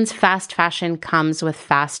Shein's Fast Fashion Comes with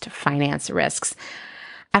Fast Finance Risks.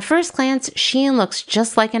 At first glance, Shein looks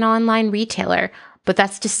just like an online retailer, but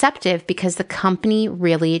that's deceptive because the company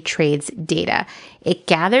really trades data. It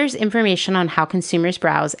gathers information on how consumers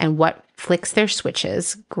browse and what flicks their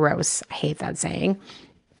switches. Gross. I hate that saying.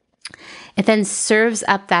 It then serves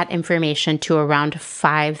up that information to around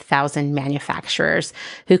 5,000 manufacturers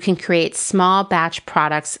who can create small batch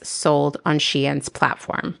products sold on Shein's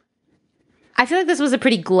platform. I feel like this was a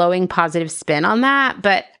pretty glowing positive spin on that,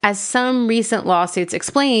 but as some recent lawsuits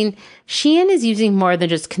explain, Shein is using more than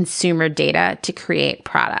just consumer data to create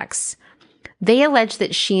products. They allege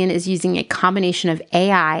that Shein is using a combination of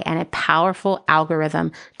AI and a powerful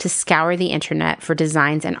algorithm to scour the internet for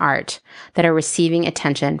designs and art that are receiving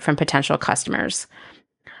attention from potential customers.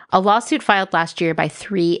 A lawsuit filed last year by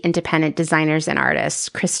 3 independent designers and artists,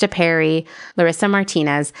 Krista Perry, Larissa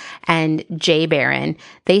Martinez, and Jay Barron.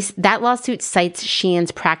 That lawsuit cites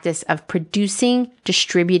Shein's practice of producing,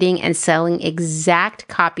 distributing, and selling exact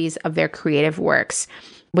copies of their creative works,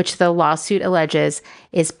 which the lawsuit alleges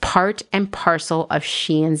is part and parcel of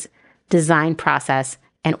Shein's design process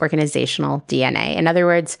and organizational DNA. In other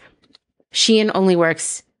words, Shein only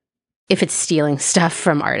works if it's stealing stuff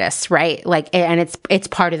from artists, right? And it's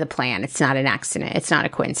part of the plan. It's not an accident. It's not a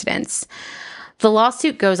coincidence. The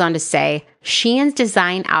lawsuit goes on to say, Shein's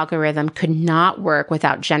design algorithm could not work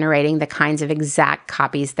without generating the kinds of exact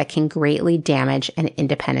copies that can greatly damage an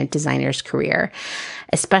independent designer's career,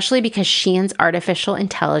 especially because Shein's artificial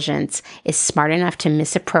intelligence is smart enough to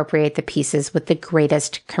misappropriate the pieces with the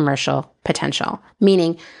greatest commercial potential.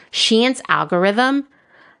 Meaning, Shein's algorithm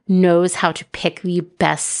knows how to pick the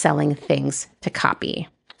best-selling things to copy.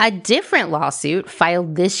 A different lawsuit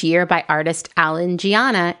filed this year by artist Alan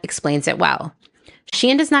Gianna explains it well.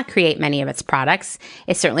 Shein does not create many of its products.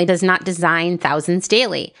 It certainly does not design thousands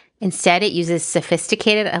daily. Instead, it uses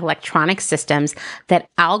sophisticated electronic systems that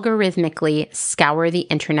algorithmically scour the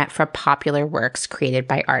internet for popular works created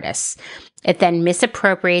by artists. It then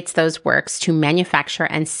misappropriates those works to manufacture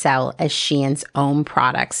and sell as Shein's own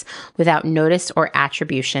products without notice or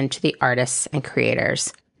attribution to the artists and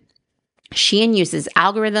creators. Shein uses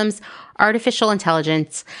algorithms, artificial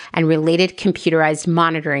intelligence, and related computerized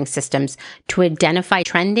monitoring systems to identify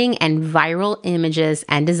trending and viral images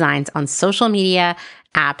and designs on social media,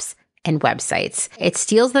 apps, and websites. It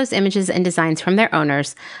steals those images and designs from their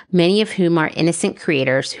owners, many of whom are innocent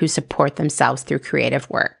creators who support themselves through creative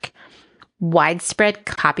work. Widespread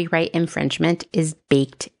copyright infringement is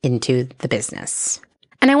baked into the business.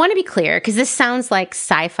 And I want to be clear, because this sounds like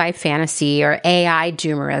sci-fi fantasy or AI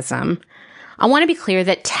doomerism. I want to be clear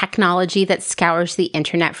that technology that scours the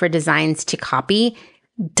internet for designs to copy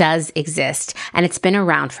does exist, and it's been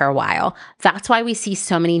around for a while. That's why we see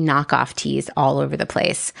so many knockoff tees all over the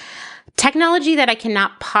place. Technology that I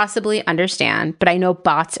cannot possibly understand, but I know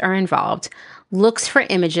bots are involved, looks for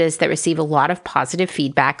images that receive a lot of positive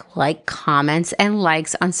feedback, like comments and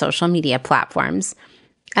likes on social media platforms,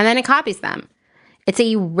 and then it copies them. It's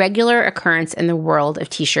a regular occurrence in the world of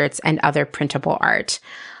t-shirts and other printable art.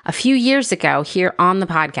 A few years ago, here on the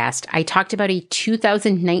podcast, I talked about a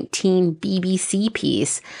 2019 BBC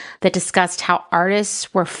piece that discussed how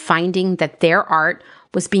artists were finding that their art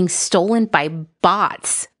was being stolen by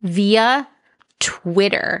bots via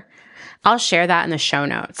Twitter. I'll share that in the show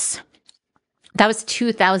notes. That was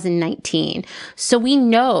 2019. So we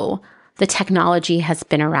know the technology has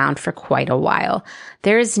been around for quite a while.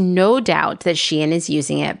 There is no doubt that Shein is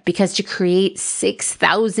using it because to create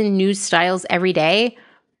 6,000 new styles every day,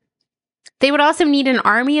 they would also need an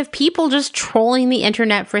army of people just trolling the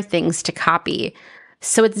internet for things to copy.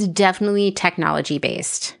 So it's definitely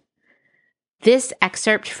technology-based. This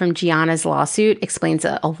excerpt from Gianna's lawsuit explains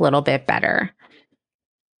it a little bit better.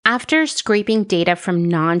 After scraping data from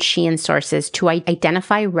non-Shein sources to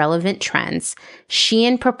identify relevant trends,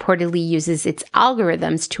 Shein purportedly uses its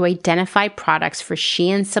algorithms to identify products for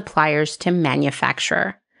Shein suppliers to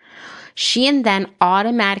manufacture. Shein then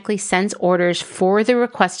automatically sends orders for the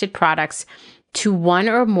requested products to one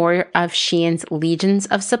or more of Shein's legions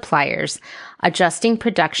of suppliers, adjusting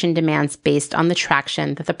production demands based on the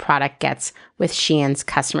traction that the product gets with Shein's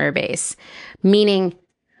customer base. Meaning,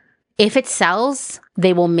 if it sells,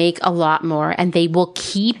 they will make a lot more and they will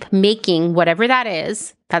keep making whatever that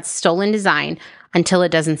is, that's stolen design, until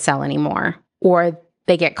it doesn't sell anymore or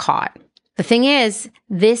they get caught. The thing is,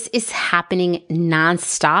 this is happening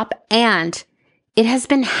nonstop, and it has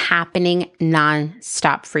been happening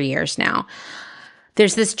nonstop for years now.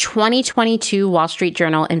 There's this 2022 Wall Street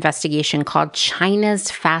Journal investigation called China's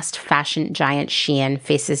fast fashion giant Shein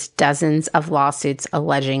faces dozens of lawsuits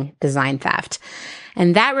alleging design theft.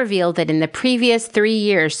 And that revealed that in the previous 3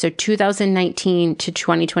 years, so 2019 to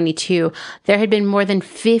 2022, there had been more than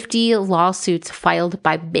 50 lawsuits filed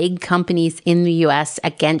by big companies in the US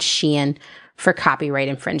against Shein for copyright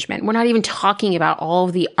infringement. We're not even talking about all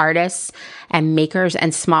of the artists and makers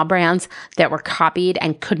and small brands that were copied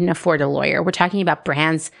and couldn't afford a lawyer. We're talking about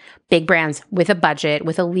brands, big brands with a budget,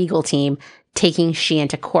 with a legal team, taking Shein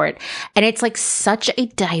to court. And it's like such a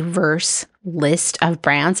diverse list of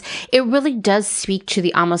brands. It really does speak to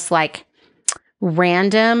the almost like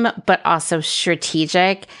random, but also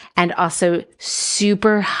strategic and also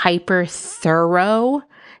super hyper thorough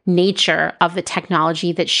nature of the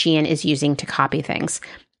technology that Shein is using to copy things.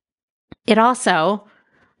 It also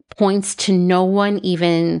points to no one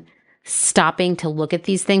even stopping to look at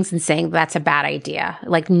these things and saying that's a bad idea.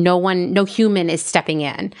 Like no human is stepping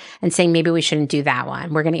in and saying maybe we shouldn't do that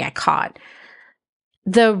one. We're going to get caught.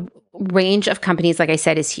 The range of companies, like I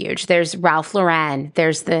said, is huge. There's Ralph Lauren.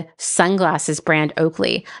 There's the sunglasses brand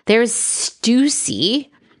Oakley. There's Stussy,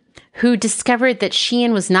 who discovered that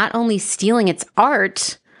Shein was not only stealing its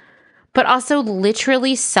art, but also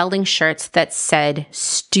literally selling shirts that said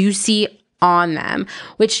Stussy on them,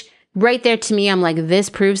 which right there to me, I'm like, this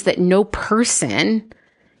proves that no person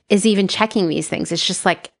is even checking these things. It's just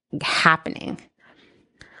like happening.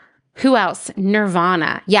 Who else?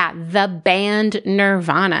 Nirvana. Yeah, the band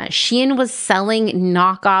Nirvana. Shein was selling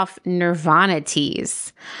knockoff Nirvana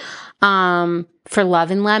tees. For Love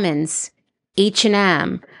and Lemons,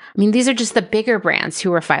 H&M. I mean, these are just the bigger brands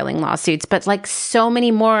who were filing lawsuits, but like so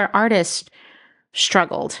many more artists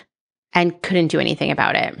struggled and couldn't do anything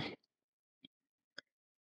about it.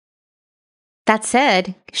 That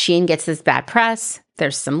said, Shein gets this bad press.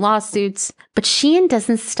 There's some lawsuits, but Shein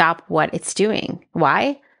doesn't stop what it's doing.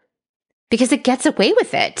 Why? Because it gets away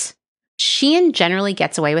with it. Shein generally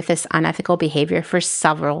gets away with this unethical behavior for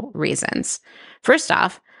several reasons. First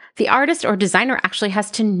off, the artist or designer actually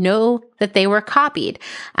has to know that they were copied.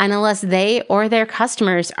 And unless they or their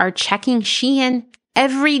customers are checking Shein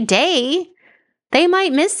every day, they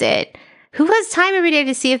might miss it. Who has time every day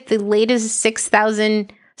to see if the latest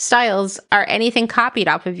 6,000 styles are anything copied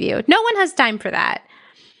off of you? No one has time for that.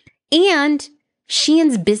 And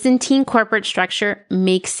Shein's Byzantine corporate structure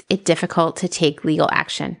makes it difficult to take legal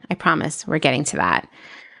action. I promise we're getting to that.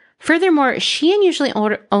 Furthermore, Shein usually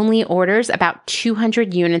only orders about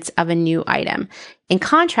 200 units of a new item. In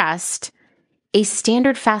contrast, a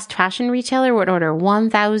standard fast fashion retailer would order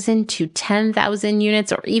 1,000 to 10,000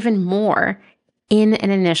 units or even more in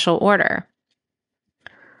an initial order.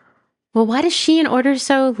 Well, why does Shein order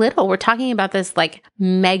so little? We're talking about this like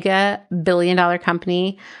mega billion-dollar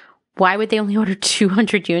company. Why would they only order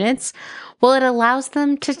 200 units? Well, it allows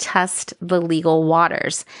them to test the legal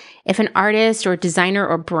waters. If an artist or designer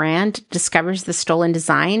or brand discovers the stolen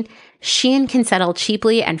design, Shein can settle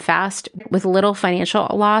cheaply and fast with little financial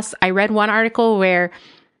loss. I read one article where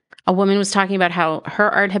a woman was talking about how her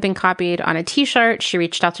art had been copied on a t-shirt. She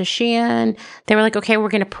reached out to Shein. They were like, okay, we're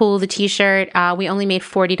going to pull the t-shirt. We only made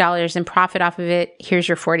 $40 in profit off of it. Here's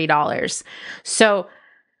your $40. So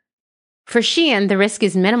for Shein, the risk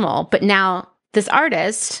is minimal. But now this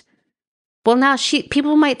artist, well, now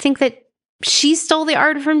people might think that she stole the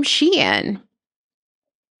art from Shein.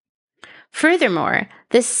 Furthermore,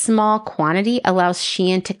 this small quantity allows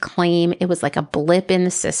Shein to claim it was like a blip in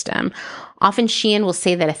the system. Often Shein will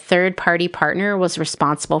say that a third-party partner was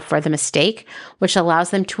responsible for the mistake, which allows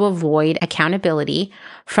them to avoid accountability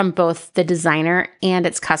from both the designer and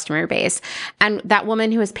its customer base. And that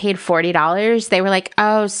woman who was paid $40, they were like,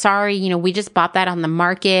 oh, sorry, we just bought that on the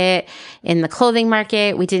market, in the clothing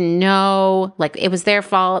market. We didn't know, like it was their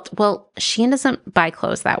fault. Well, Shein doesn't buy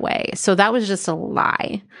clothes that way. So that was just a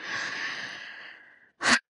lie.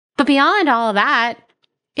 But beyond all of that,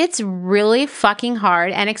 it's really fucking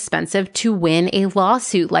hard and expensive to win a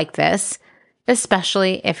lawsuit like this,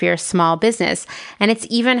 especially if you're a small business. And it's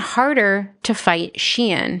even harder to fight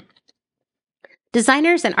Shein.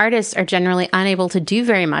 Designers and artists are generally unable to do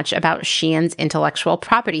very much about Shein's intellectual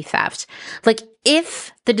property theft. Like,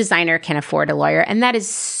 if the designer can afford a lawyer, and that is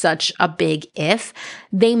such a big if,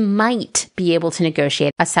 they might be able to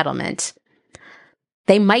negotiate a settlement.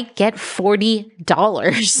 They might get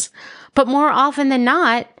 $40. But more often than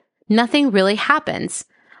not, nothing really happens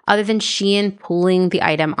other than Shein pulling the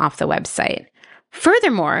item off the website.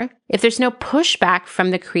 Furthermore, if there's no pushback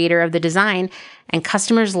from the creator of the design and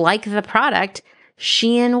customers like the product,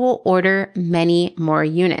 Shein will order many more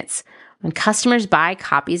units. When customers buy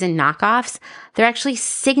copies and knockoffs, they're actually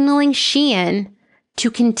signaling Shein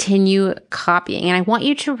to continue copying. And I want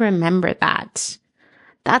you to remember that.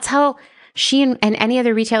 That's how Shein and any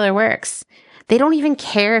other retailer works. They don't even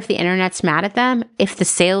care if the internet's mad at them. If the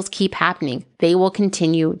sales keep happening, they will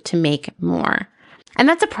continue to make more. And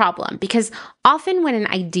that's a problem because often when an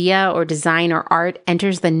idea or design or art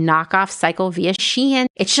enters the knockoff cycle via Shein,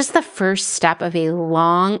 it's just the first step of a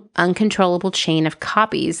long, uncontrollable chain of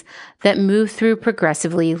copies that move through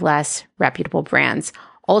progressively less reputable brands,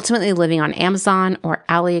 ultimately living on Amazon or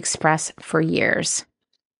AliExpress for years.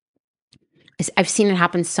 I've seen it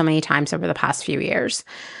happen so many times over the past few years.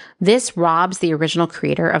 This robs the original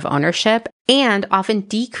creator of ownership and often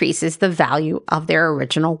decreases the value of their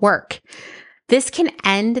original work. This can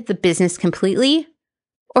end the business completely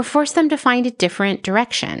or force them to find a different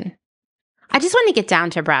direction. I just want to get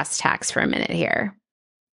down to brass tacks for a minute here.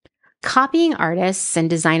 Copying artists and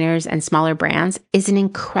designers and smaller brands is an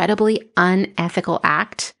incredibly unethical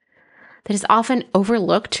act that is often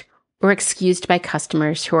overlooked or excused by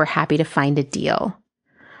customers who are happy to find a deal.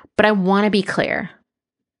 But I want to be clear.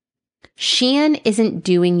 Shein isn't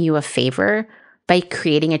doing you a favor by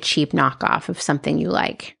creating a cheap knockoff of something you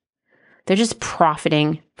like. They're just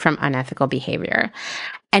profiting from unethical behavior.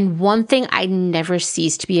 And one thing I never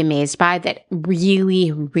cease to be amazed by that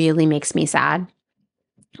really, really makes me sad,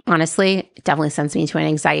 honestly, it definitely sends me to an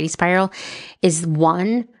anxiety spiral, is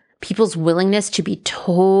one, people's willingness to be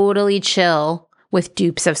totally chill with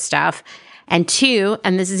dupes of stuff, And two,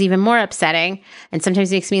 and this is even more upsetting, and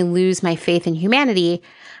sometimes makes me lose my faith in humanity,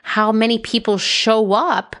 how many people show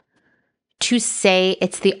up to say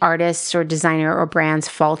it's the artist's or designer or brand's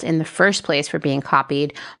fault in the first place for being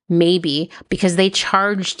copied, maybe because they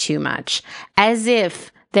charge too much, as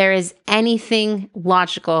if there is anything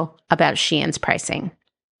logical about Shein's pricing.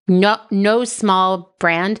 No small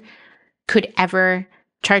brand could ever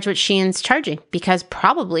charge what Shein's charging because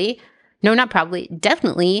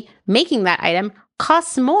definitely making that item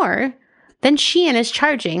costs more than Shein is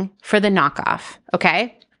charging for the knockoff,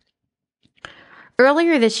 okay?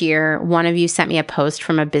 Earlier this year, one of you sent me a post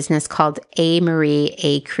from a business called Marie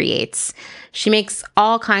A Creates. She makes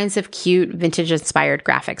all kinds of cute vintage-inspired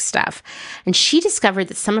graphic stuff. And she discovered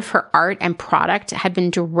that some of her art and product had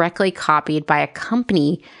been directly copied by a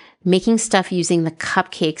company making stuff using the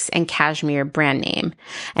Cupcakes and Cashmere brand name.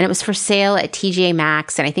 And it was for sale at TJ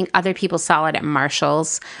Maxx, and I think other people saw it at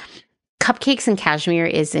Marshall's. Cupcakes and Cashmere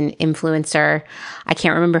is an influencer. I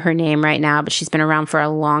can't remember her name right now, but she's been around for a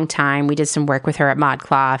long time. We did some work with her at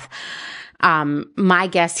ModCloth. My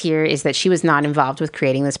guess here is that she was not involved with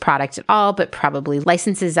creating this product at all, but probably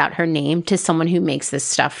licenses out her name to someone who makes this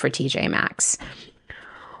stuff for TJ Maxx.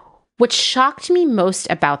 What shocked me most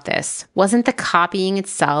about this wasn't the copying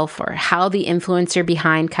itself or how the influencer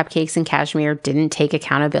behind Cupcakes and Cashmere didn't take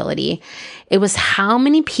accountability. It was how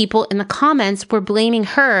many people in the comments were blaming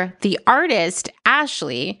her, the artist,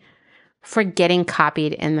 Ashley, for getting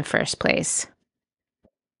copied in the first place.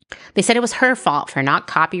 They said it was her fault for not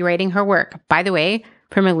copywriting her work. By the way,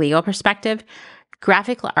 from a legal perspective,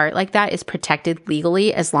 graphic art like that is protected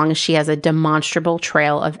legally as long as she has a demonstrable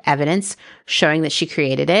trail of evidence showing that she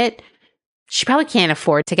created it. She probably can't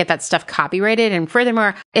afford to get that stuff copyrighted. And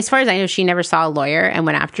furthermore, as far as I know, she never saw a lawyer and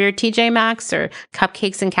went after TJ Maxx or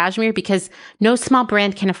Cupcakes and Cashmere because no small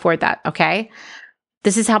brand can afford that, okay?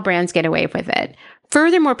 This is how brands get away with it.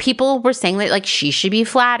 Furthermore, people were saying that like she should be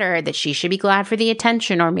flattered, that she should be glad for the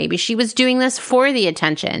attention, or maybe she was doing this for the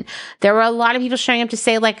attention. There were a lot of people showing up to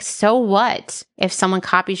say like, so what if someone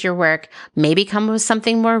copies your work? Maybe come with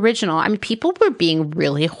something more original. I mean, people were being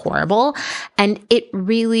really horrible, and it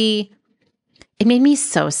made me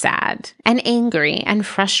so sad and angry and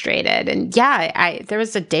frustrated. And yeah, there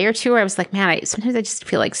was a day or two where I was like, man, sometimes I just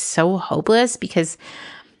feel like so hopeless because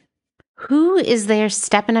who is there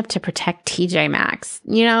stepping up to protect TJ Maxx?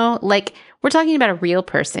 You know, like we're talking about a real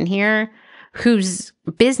person here whose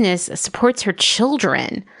business supports her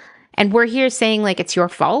children. And we're here saying like, it's your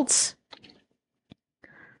fault.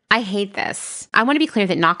 I hate this. I want to be clear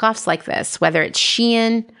that knockoffs like this, whether it's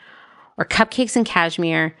Shein or Cupcakes and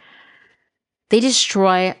Cashmere, they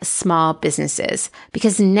destroy small businesses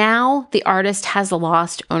because now the artist has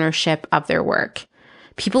lost ownership of their work.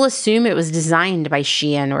 People assume it was designed by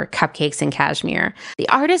Shein or Cupcakes and Cashmere. The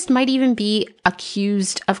artist might even be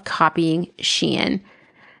accused of copying Shein.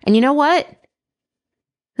 And you know what?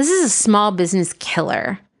 This is a small business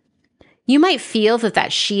killer. You might feel that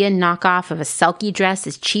Shein knockoff of a Selkie dress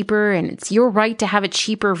is cheaper and it's your right to have a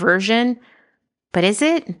cheaper version. But is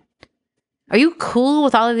it? Are you cool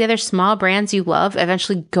with all of the other small brands you love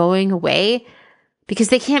eventually going away because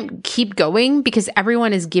they can't keep going because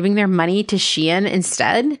everyone is giving their money to Shein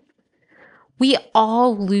instead? We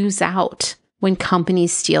all lose out when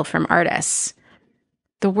companies steal from artists.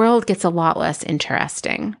 The world gets a lot less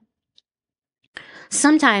interesting.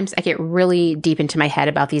 Sometimes I get really deep into my head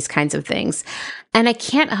about these kinds of things, and I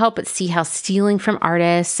can't help but see how stealing from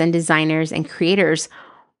artists and designers and creators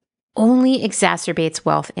only exacerbates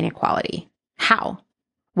wealth inequality. How?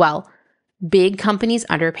 Well, big companies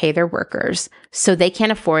underpay their workers, so they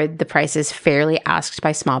can't afford the prices fairly asked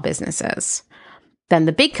by small businesses. Then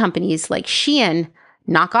the big companies like Shein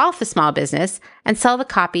knock off the small business and sell the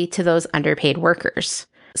copy to those underpaid workers.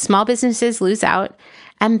 Small businesses lose out,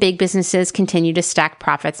 and big businesses continue to stack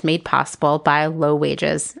profits made possible by low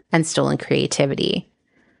wages and stolen creativity.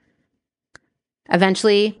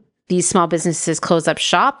 Eventually, these small businesses close up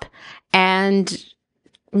shop and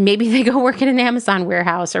maybe they go work in an Amazon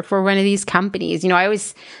warehouse or for one of these companies. You know, I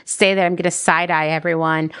always say that I'm going to side-eye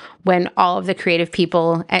everyone when all of the creative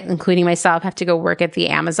people, including myself, have to go work at the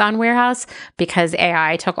Amazon warehouse because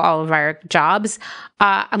AI took all of our jobs.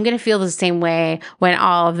 I'm going to feel the same way when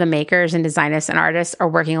all of the makers and designers and artists are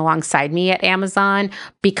working alongside me at Amazon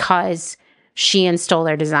because Shein stole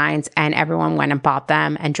their designs and everyone went and bought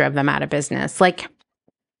them and drove them out of business. Like,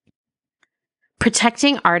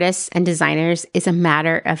 protecting artists and designers is a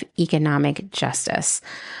matter of economic justice.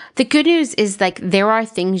 The good news is like there are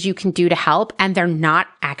things you can do to help and they're not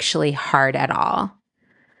actually hard at all.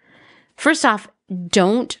 First off,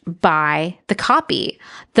 don't buy the copy.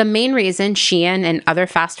 The main reason Shein and other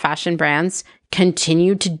fast fashion brands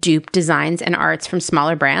continue to dupe designs and arts from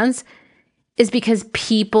smaller brands is because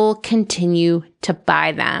people continue to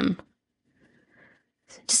buy them.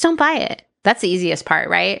 Just don't buy it. That's the easiest part,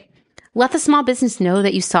 right? Let the small business know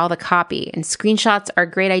that you saw the copy, and screenshots are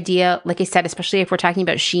a great idea. Like I said, especially if we're talking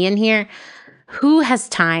about Shein here, who has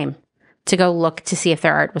time to go look to see if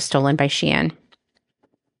their art was stolen by Shein?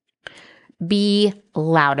 Be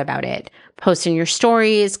loud about it. Post in your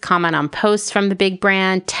stories, comment on posts from the big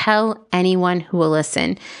brand, tell anyone who will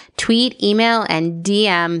listen. Tweet, email, and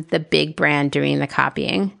DM the big brand doing the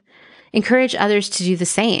copying. Encourage others to do the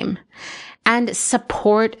same. And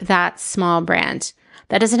support that small brand.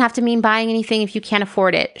 That doesn't have to mean buying anything if you can't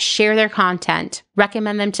afford it. Share their content,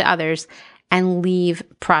 recommend them to others, and leave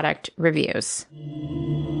product reviews.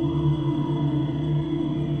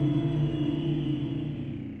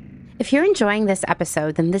 If you're enjoying this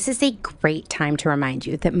episode, then this is a great time to remind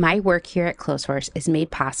you that my work here at Clotheshorse is made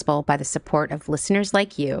possible by the support of listeners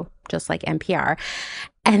like you, just like NPR,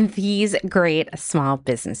 and these great small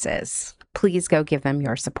businesses. Please go give them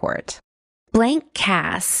your support. Blank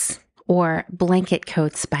Cass, or Blanket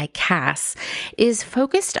Coats by Cass, is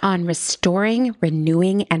focused on restoring,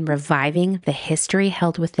 renewing, and reviving the history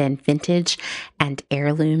held within vintage and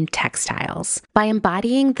heirloom textiles. By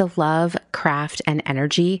embodying the love, craft, and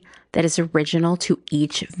energy that is original to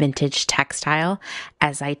each vintage textile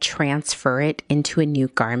as I transfer it into a new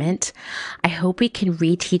garment, I hope we can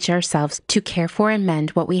reteach ourselves to care for and mend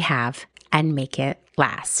what we have and make it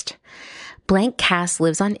last. Blank Cass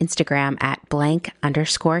lives on Instagram at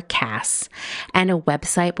 _Cass, and a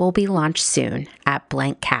website will be launched soon at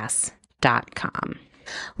blankcass.com.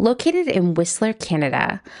 Located in Whistler,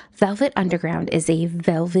 Canada, Velvet Underground is a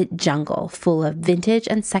velvet jungle full of vintage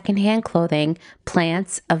and secondhand clothing,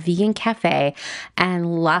 plants, a vegan cafe,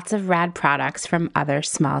 and lots of rad products from other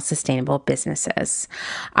small sustainable businesses.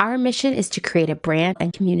 Our mission is to create a brand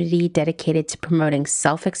and community dedicated to promoting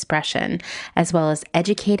self-expression, as well as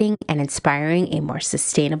educating and inspiring a more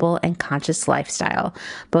sustainable and conscious lifestyle,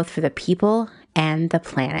 both for the people and the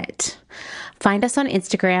planet. Find us on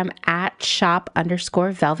Instagram at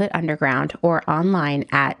shop_velvetunderground or online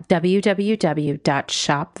at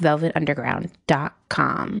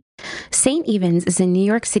www.shopvelvetunderground.com. St. Evens is a New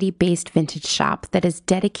York City-based vintage shop that is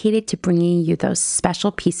dedicated to bringing you those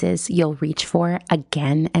special pieces you'll reach for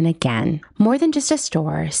again and again. More than just a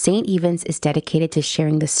store, St. Evens is dedicated to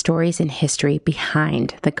sharing the stories and history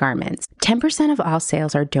behind the garments. 10% of all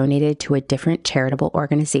sales are donated to a different charitable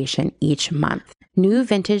organization each month. New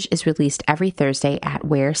vintage is released every Thursday at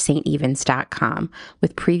wearstevens.com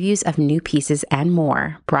with previews of new pieces and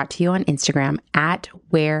more brought to you on Instagram at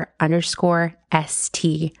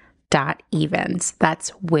wear_st.evens.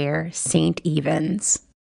 That's Wear St. Evens.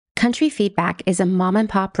 Country Feedback is a mom and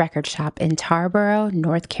pop record shop in Tarboro,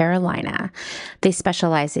 North Carolina. They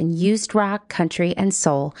specialize in used rock, country, and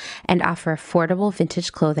soul and offer affordable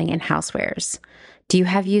vintage clothing and housewares. Do you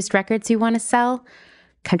have used records you want to sell?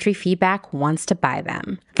 Country Feedback wants to buy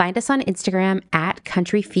them. Find us on Instagram at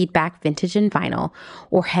Country Feedback Vintage and Vinyl,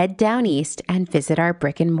 or head down east and visit our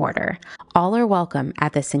brick and mortar. All are welcome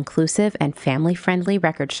at this inclusive and family-friendly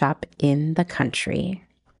record shop in the country.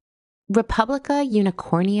 Republica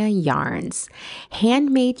Unicornia Yarns,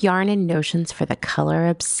 handmade yarn and notions for the color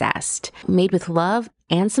obsessed, made with love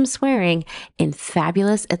and some swearing in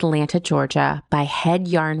fabulous Atlanta, Georgia by head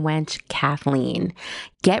yarn wench Kathleen.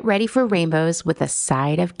 Get ready for rainbows with a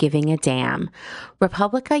side of giving a damn.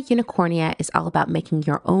 Republica Unicornia is all about making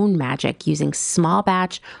your own magic using small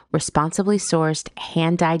batch, responsibly sourced,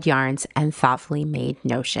 hand-dyed yarns and thoughtfully made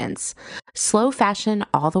notions. Slow fashion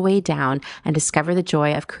all the way down and discover the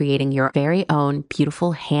joy of creating your very own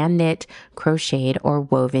beautiful hand-knit, crocheted, or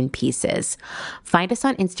woven pieces. Find us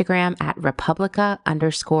on Instagram at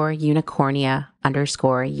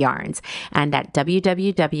Republica_Unicornia_yarns and at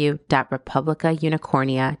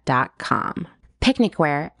www.republicaunicornia.com. Picnic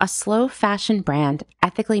Wear, a slow fashion brand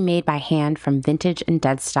ethically made by hand from vintage and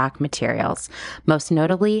dead stock materials, most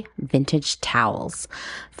notably vintage towels.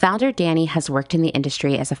 Founder Danny has worked in the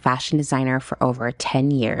industry as a fashion designer for over 10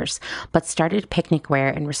 years, but started Picnic Wear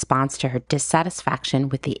in response to her dissatisfaction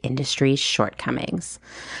with the industry's shortcomings.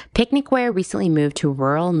 Picnic Wear recently moved to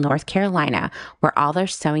rural North Carolina, where all their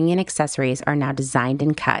sewing and accessories are now designed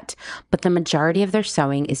and cut, but the majority of their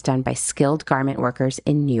sewing is done by skilled garment workers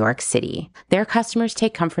in New York City. Their customers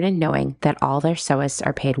take comfort in knowing that all their sewists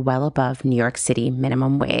are paid well above New York City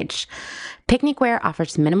minimum wage. Picnic Wear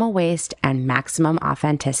offers minimal waste and maximum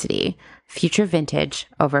authenticity. Future vintage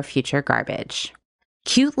over future garbage.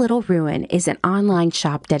 Cute Little Ruin is an online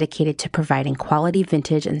shop dedicated to providing quality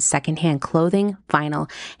vintage and secondhand clothing, vinyl,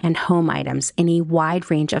 and home items in a wide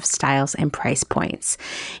range of styles and price points.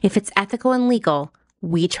 If it's ethical and legal,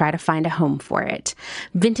 we try to find a home for it.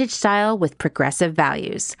 Vintage style with progressive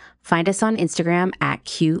values. Find us on Instagram at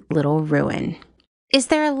Cute Little Ruin. Is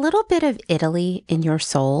there a little bit of Italy in your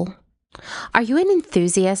soul? Are you an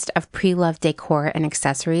enthusiast of pre-loved decor and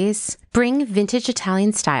accessories? Bring vintage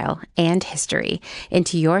Italian style and history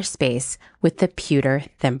into your space with the pewter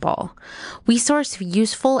thimble. We source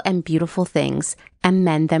useful and beautiful things and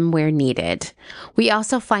mend them where needed. We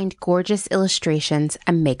also find gorgeous illustrations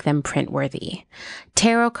and make them print-worthy.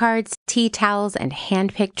 Tarot cards, tea towels, and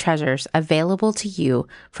hand-picked treasures available to you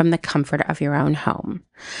from the comfort of your own home.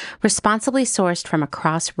 Responsibly sourced from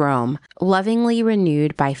across Rome, lovingly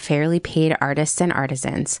renewed by fairly paid artists and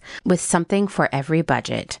artisans, with something for every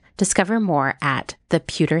budget. Discover more at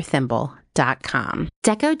thepewterthimble.com.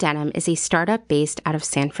 Deco Denim is a startup based out of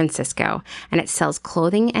San Francisco, and it sells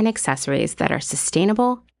clothing and accessories that are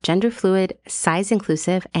sustainable, gender fluid, size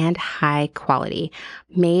inclusive, and high quality,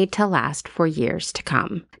 made to last for years to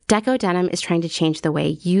come. Deco Denim is trying to change the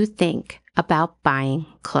way you think about buying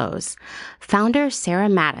clothes. Founder Sarah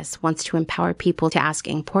Mattis wants to empower people to ask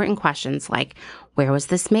important questions like, where was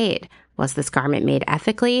this made? Was this garment made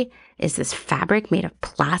ethically? Is this fabric made of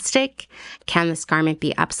plastic? Can this garment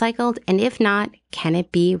be upcycled? And if not, can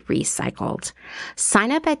it be recycled?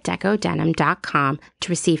 Sign up at decodenim.com to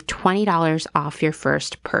receive $20 off your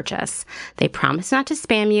first purchase. They promise not to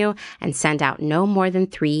spam you and send out no more than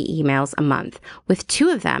 3 emails a month, with 2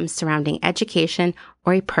 of them surrounding education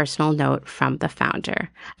or a personal note from the founder.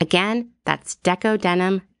 Again, that's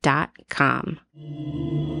decodenim.com.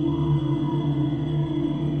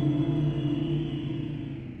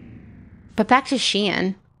 But back to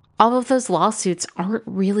Shein, all of those lawsuits aren't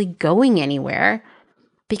really going anywhere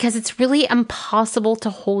because it's really impossible to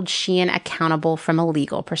hold Shein accountable from a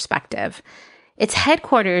legal perspective. Its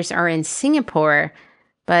headquarters are in Singapore,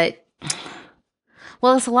 but,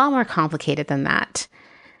 well, it's a lot more complicated than that.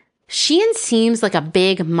 Shein seems like a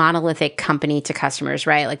big monolithic company to customers,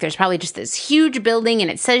 right? Like there's probably just this huge building and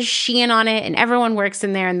it says Shein on it and everyone works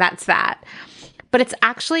in there and that's that. But it's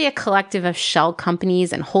actually a collective of shell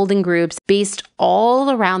companies and holding groups based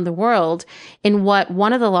all around the world in what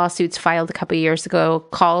one of the lawsuits filed a couple of years ago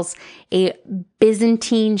calls a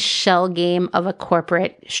Byzantine shell game of a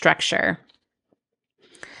corporate structure.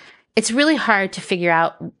 It's really hard to figure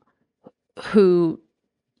out who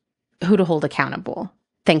to hold accountable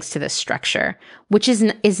thanks to this structure, which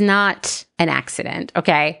is not an accident,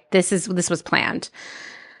 okay? This was planned.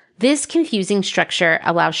 This confusing structure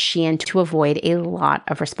allows Shein to avoid a lot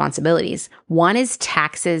of responsibilities. One is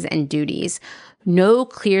taxes and duties. No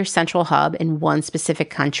clear central hub in one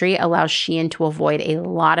specific country allows Shein to avoid a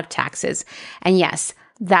lot of taxes. And yes,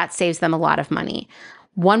 that saves them a lot of money.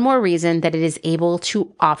 One more reason that it is able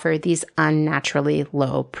to offer these unnaturally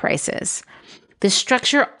low prices. The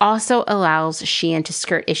structure also allows Shein to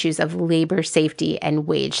skirt issues of labor safety and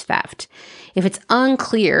wage theft. If it's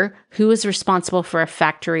unclear who is responsible for a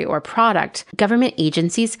factory or product, government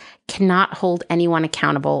agencies cannot hold anyone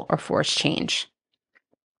accountable or force change.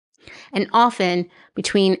 And often,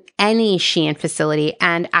 between any Shein facility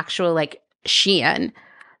and actual Shein,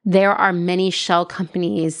 there are many shell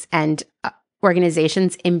companies and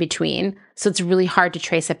organizations in between, so it's really hard to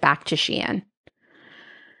trace it back to Shein.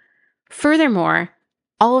 Furthermore,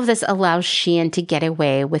 all of this allows Shein to get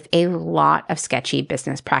away with a lot of sketchy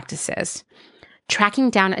business practices. Tracking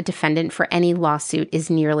down a defendant for any lawsuit is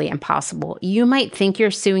nearly impossible. You might think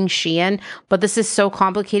you're suing Shein, but this is so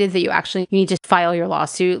complicated that you need to file your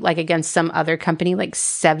lawsuit against some other company,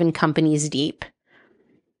 7 companies deep.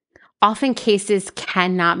 Often cases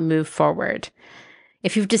cannot move forward.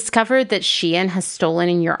 If you've discovered that Shein has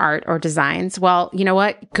stolen your art or designs, well, you know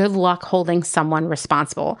what? Good luck holding someone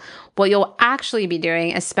responsible. What you'll actually be doing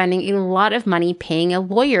is spending a lot of money paying a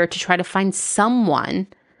lawyer to try to find someone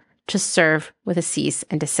to serve with a cease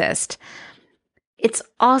and desist. It's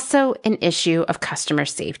also an issue of customer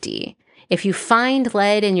safety. If you find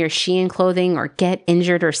lead in your Shein clothing or get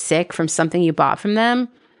injured or sick from something you bought from them,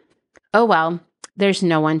 oh well, there's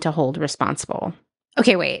no one to hold responsible.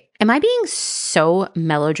 Okay, wait. Am I being so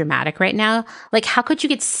melodramatic right now? How could you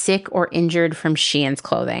get sick or injured from Shein's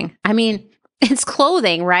clothing? I mean, it's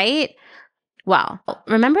clothing, right? Well,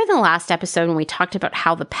 remember in the last episode when we talked about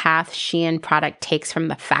how the path Shein product takes from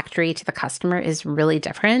the factory to the customer is really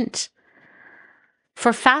different?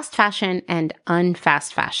 For fast fashion and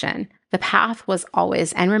unfast fashion, the path was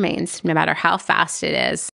always and remains, no matter how fast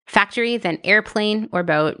it is, factory, then airplane or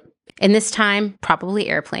boat. In this time, probably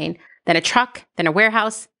airplane, then a truck, then a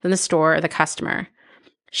warehouse, then the store or the customer.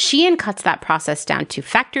 Shein cuts that process down to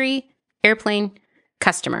factory, airplane,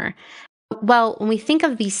 customer. Well, when we think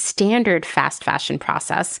of the standard fast fashion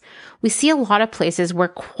process, we see a lot of places where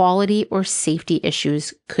quality or safety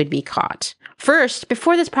issues could be caught. First,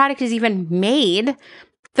 before this product is even made,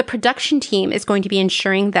 the production team is going to be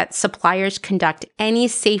ensuring that suppliers conduct any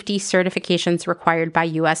safety certifications required by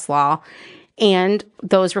U.S. law and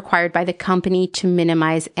those required by the company to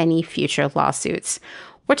minimize any future lawsuits.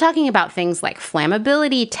 We're talking about things like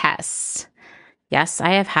flammability tests. Yes,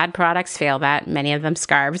 I have had products fail that, many of them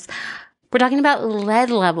scarves. We're talking about lead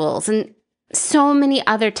levels and so many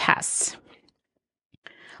other tests.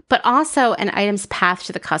 But also, an item's path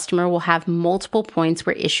to the customer will have multiple points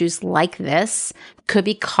where issues like this could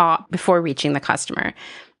be caught before reaching the customer.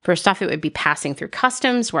 First off, it would be passing through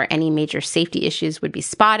customs where any major safety issues would be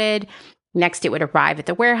spotted. Next, it would arrive at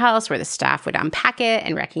the warehouse where the staff would unpack it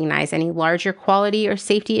and recognize any larger quality or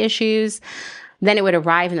safety issues. Then it would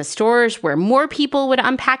arrive in the stores where more people would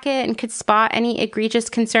unpack it and could spot any egregious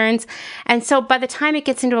concerns. And so by the time it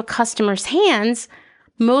gets into a customer's hands,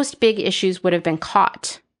 most big issues would have been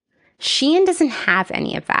caught. Shein doesn't have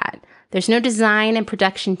any of that. There's no design and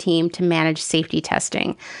production team to manage safety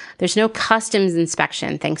testing. There's no customs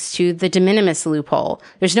inspection thanks to the de minimis loophole.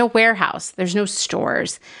 There's no warehouse. There's no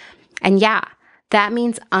stores. And yeah, that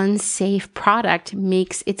means unsafe product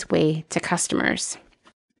makes its way to customers.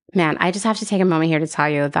 Man, I just have to take a moment here to tell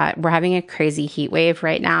you that we're having a crazy heat wave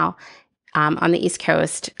right now on the East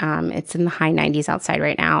Coast. It's in the high 90s outside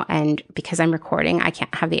right now. And because I'm recording, I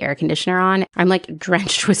can't have the air conditioner on. I'm like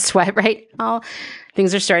drenched with sweat right now.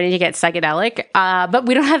 Things are starting to get psychedelic, but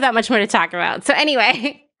we don't have that much more to talk about. So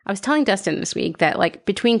anyway, I was telling Dustin this week that like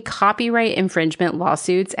between copyright infringement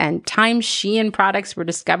lawsuits and times Shein products were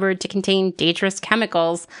discovered to contain dangerous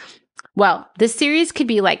chemicals, well, this series could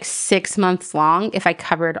be like 6 months long if I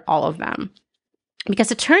covered all of them.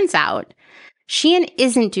 Because it turns out Shein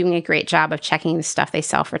isn't doing a great job of checking the stuff they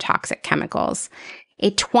sell for toxic chemicals. A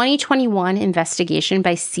 2021 investigation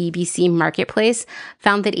by CBC Marketplace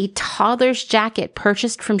found that a toddler's jacket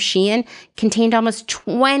purchased from Shein contained almost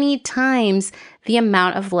 20 times the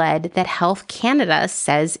amount of lead that Health Canada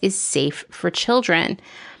says is safe for children.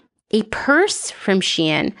 A purse from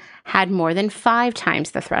Shein had more than 5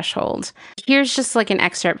 times the threshold. Here's just like an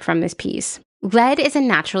excerpt from this piece. Lead is a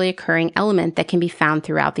naturally occurring element that can be found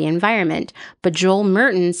throughout the environment, but Joel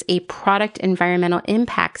Mertens, a product environmental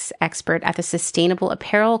impacts expert at the Sustainable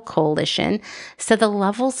Apparel Coalition, said the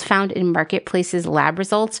levels found in Marketplace's lab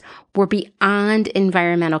results were beyond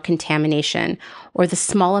environmental contamination or the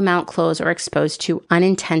small amount clothes are exposed to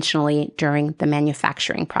unintentionally during the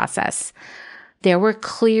manufacturing process. There were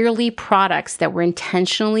clearly products that were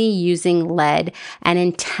intentionally using lead and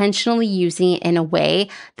intentionally using it in a way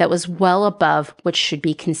that was well above what should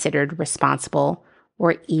be considered responsible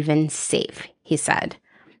or even safe, he said.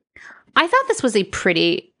 I thought this was a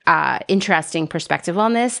pretty interesting perspective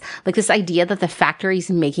on this, like this idea that the factories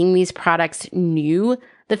making these products knew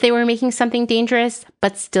that they were making something dangerous,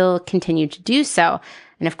 but still continued to do so.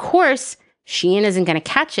 And of course, Shein isn't going to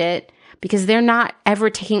catch it, because they're not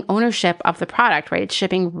ever taking ownership of the product, right? It's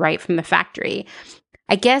shipping right from the factory.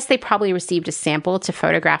 I guess they probably received a sample to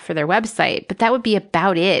photograph for their website, but that would be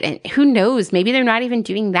about it. And who knows, maybe they're not even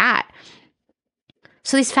doing that.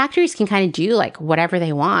 So these factories can kind of do like whatever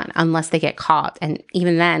they want unless they get caught. And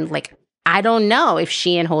even then, like, I don't know if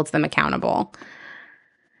Shein holds them accountable.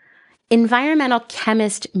 Environmental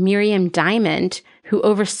chemist Miriam Diamond, who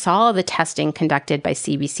oversaw the testing conducted by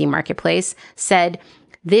CBC Marketplace, said,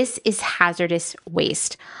 "This is hazardous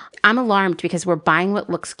waste. I'm alarmed because we're buying what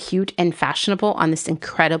looks cute and fashionable on this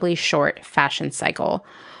incredibly short fashion cycle.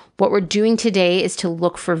 What we're doing today is to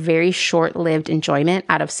look for very short-lived enjoyment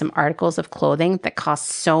out of some articles of clothing that cost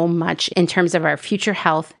so much in terms of our future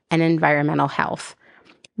health and environmental health.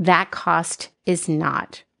 That cost is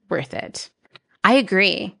not worth it." I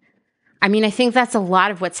agree. I mean, I think that's a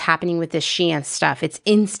lot of what's happening with this Shein stuff. It's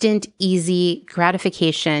instant, easy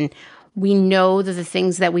gratification. We know that the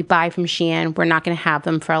things that we buy from Shein, we're not going to have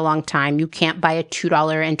them for a long time. You can't buy a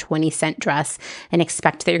 $2.20 dress and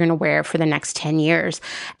expect that you're going to wear it for the next 10 years.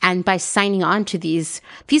 And by signing on to these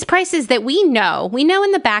prices that we know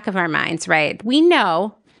in the back of our minds, right? We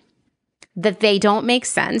know that they don't make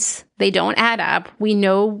sense. They don't add up. We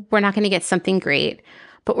know we're not going to get something great,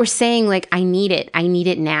 but we're saying like, I need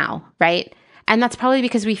it now, right? And that's probably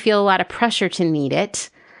because we feel a lot of pressure to need it.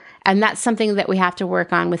 And that's something that we have to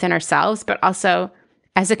work on within ourselves, but also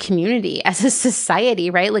as a community, as a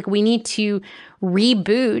society, right? Like we need to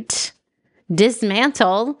reboot,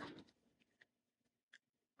 dismantle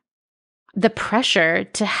the pressure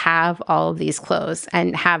to have all of these clothes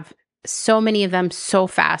and have so many of them so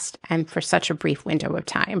fast and for such a brief window of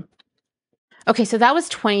time. Okay, so that was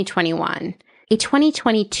 2021. A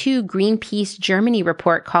 2022 Greenpeace Germany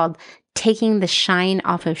report called Taking the Shine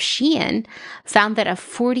Off of Shein found that of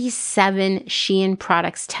 47 Shein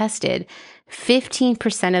products tested,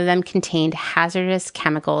 15% of them contained hazardous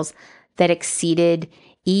chemicals that exceeded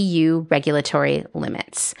EU regulatory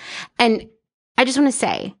limits. And I just want to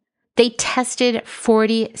say, they tested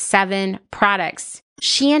 47 products.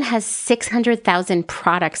 Shein has 600,000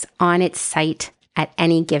 products on its site at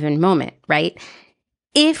any given moment, right?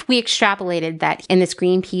 If we extrapolated that in this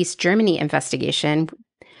Greenpeace Germany investigation,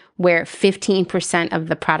 where 15% of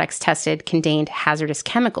the products tested contained hazardous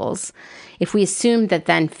chemicals, if we assumed that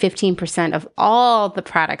then 15% of all the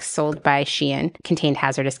products sold by Shein contained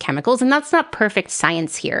hazardous chemicals, and that's not perfect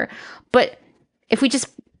science here, but if we just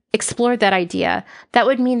explored that idea, that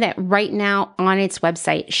would mean that right now on its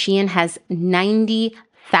website, Shein has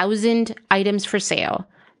 90,000 items for sale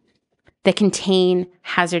that contain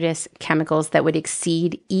hazardous chemicals that would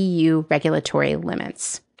exceed EU regulatory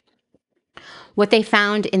limits. What they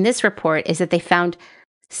found in this report is that they found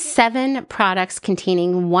 7 products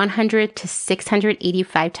containing 100 to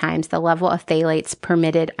 685 times the level of phthalates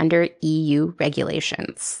permitted under EU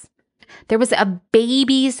regulations. There was a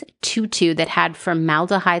baby's tutu that had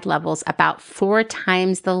formaldehyde levels about 4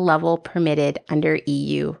 times the level permitted under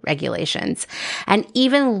EU regulations. And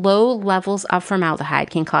even low levels of formaldehyde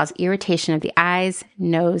can cause irritation of the eyes,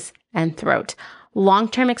 nose, and throat.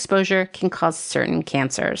 Long-term exposure can cause certain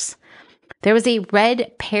cancers. There was a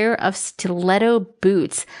red pair of stiletto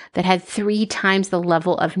boots that had 3 times the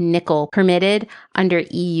level of nickel permitted under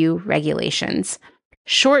EU regulations.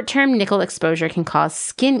 Short-term nickel exposure can cause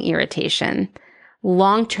skin irritation.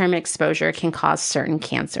 Long-term exposure can cause certain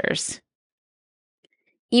cancers.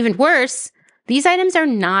 Even worse, these items are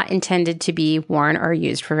not intended to be worn or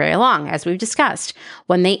used for very long, as we've discussed.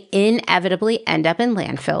 When they inevitably end up in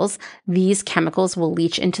landfills, these chemicals will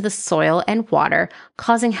leach into the soil and water,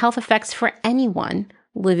 causing health effects for anyone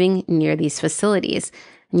living near these facilities.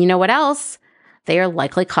 And you know what else? They are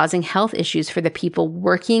likely causing health issues for the people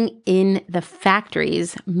working in the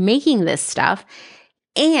factories making this stuff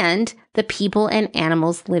and the people and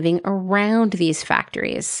animals living around these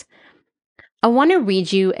factories. I want to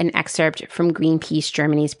read you an excerpt from Greenpeace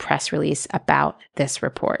Germany's press release about this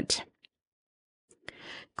report.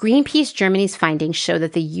 Greenpeace Germany's findings show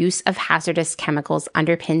that the use of hazardous chemicals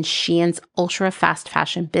underpins Shein's ultra-fast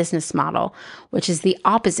fashion business model, which is the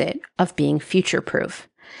opposite of being future-proof.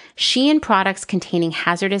 Shein products containing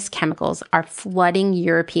hazardous chemicals are flooding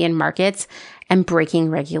European markets and breaking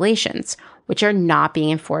regulations, which are not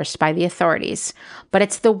being enforced by the authorities. But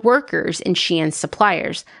it's the workers in Shein's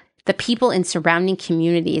suppliers, the people in surrounding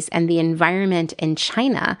communities, and the environment in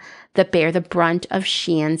China that bear the brunt of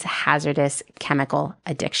Shein's hazardous chemical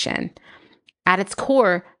addiction. At its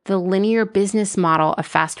core, the linear business model of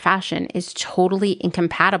fast fashion is totally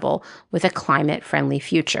incompatible with a climate-friendly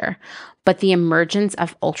future. But the emergence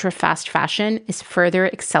of ultra-fast fashion is further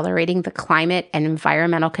accelerating the climate and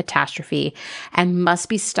environmental catastrophe and must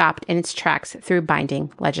be stopped in its tracks through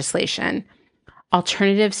binding legislation.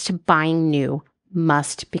 Alternatives to buying new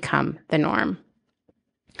must become the norm.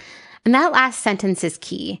 And that last sentence is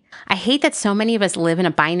key. I hate that so many of us live in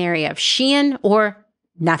a binary of Shein or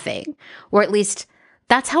nothing, or at least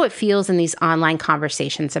that's how it feels in these online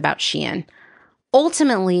conversations about Shein.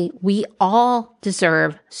 Ultimately, we all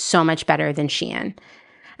deserve so much better than Shein,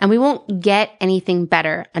 and we won't get anything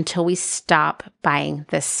better until we stop buying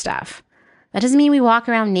this stuff. That doesn't mean we walk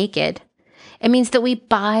around naked. It means that we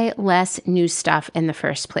buy less new stuff in the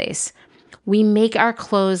first place. We make our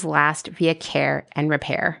clothes last via care and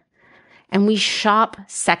repair. And we shop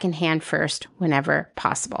secondhand first whenever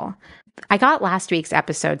possible. I got last week's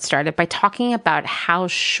episode started by talking about how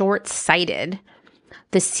short-sighted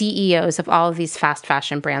the CEOs of all of these fast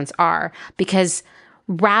fashion brands are, because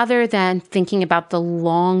rather than thinking about the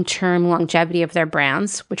long-term longevity of their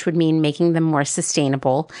brands, which would mean making them more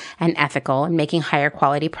sustainable and ethical and making higher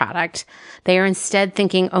quality product, they are instead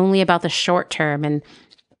thinking only about the short term and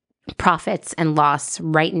profits and loss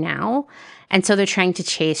right now. And so they're trying to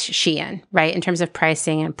chase Shein, right, in terms of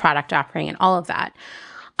pricing and product offering and all of that.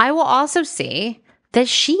 I will also say that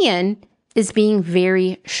Shein is being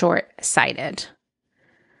very short-sighted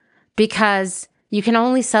because you can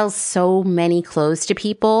only sell so many clothes to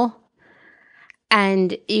people,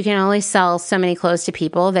 and you can only sell so many clothes to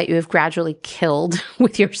people that you have gradually killed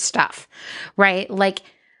with your stuff, right? Like,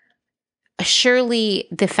 surely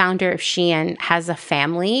the founder of Shein has a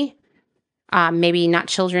family. maybe not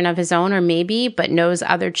children of his own, or maybe, but knows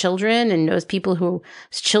other children and knows people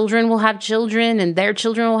whose children will have children and their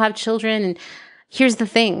children will have children. And here's the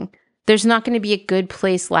thing. There's not going to be a good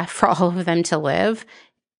place left for all of them to live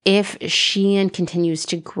if Shein continues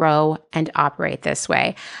to grow and operate this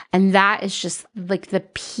way. And that is just like the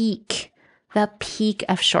peak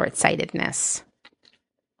of short-sightedness.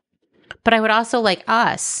 But I would also like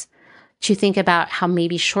us to think about how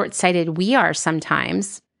maybe short-sighted we are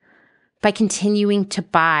sometimes by continuing to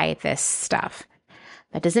buy this stuff.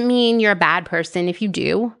 That doesn't mean you're a bad person if you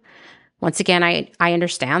do. Once again, I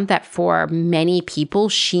understand that for many people,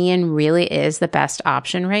 Shein really is the best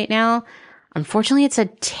option right now. Unfortunately, it's a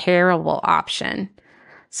terrible option.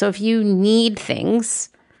 So if you need things,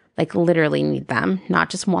 like literally need them,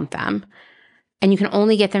 not just want them, and you can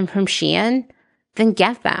only get them from Shein, then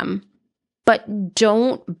get them. But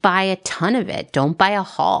don't buy a ton of it. Don't buy a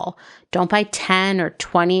haul. Don't buy 10 or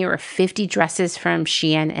 20 or 50 dresses from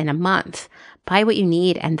Shein in a month. Buy what you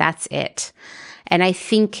need, and that's it. And I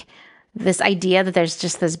think this idea that there's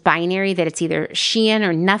just this binary that it's either Shein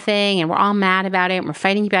or nothing, and we're all mad about it, and we're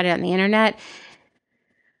fighting about it on the internet,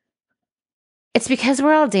 it's because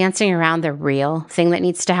we're all dancing around the real thing that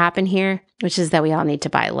needs to happen here, which is that we all need to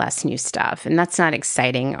buy less new stuff. And that's not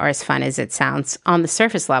exciting or as fun as it sounds on the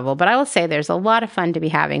surface level. But I will say there's a lot of fun to be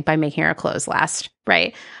having by making our clothes last,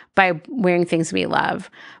 right? By wearing things we love,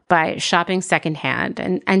 by shopping secondhand,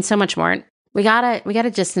 and so much more. We gotta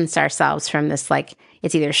distance ourselves from this, like,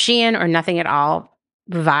 it's either Shein or nothing at all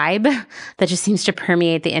vibe that just seems to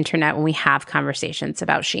permeate the internet when we have conversations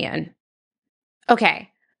about Shein. Okay.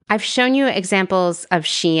 I've shown you examples of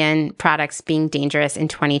Shein products being dangerous in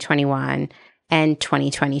 2021 and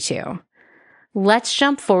 2022. Let's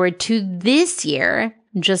jump forward to this year,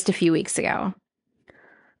 just a few weeks ago.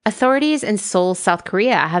 Authorities in Seoul, South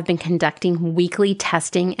Korea have been conducting weekly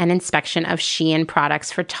testing and inspection of Shein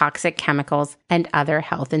products for toxic chemicals and other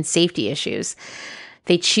health and safety issues.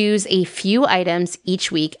 They choose a few items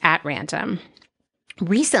each week at random.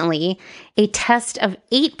 Recently, a test of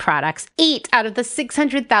 8 products, 8 out of the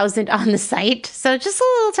 600,000 on the site, so just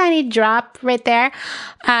a little tiny drop right there,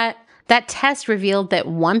 that test revealed that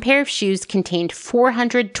one pair of shoes contained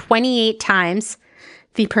 428 times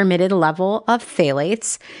the permitted level of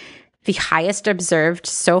phthalates, the highest observed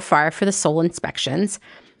so far for the Seoul inspections,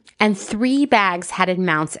 and 3 bags had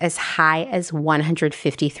amounts as high as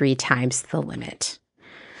 153 times the limit.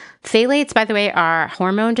 Phthalates, by the way, are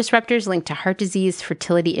hormone disruptors linked to heart disease,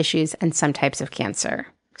 fertility issues, and some types of cancer.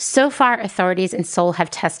 So far, authorities in Seoul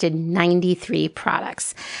have tested 93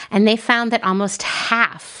 products, and they found that almost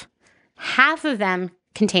half of them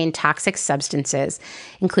contain toxic substances,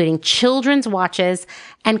 including children's watches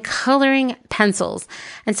and coloring pencils.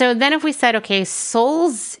 And so then if we said, okay,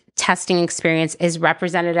 Seoul's testing experience is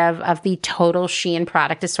representative of the total Shein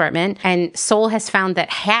product assortment, and Seoul has found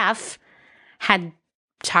that half had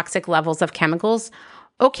toxic levels of chemicals.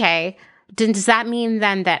 Okay, does that mean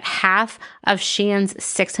then that half of Shein's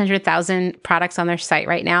 600,000 products on their site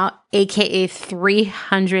right now, aka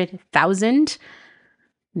 300,000,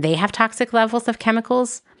 they have toxic levels of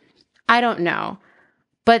chemicals? I don't know.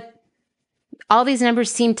 But all these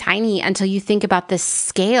numbers seem tiny until you think about the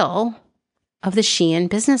scale of the Shein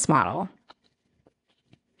business model.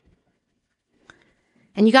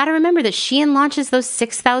 And you got to remember that Shein launches those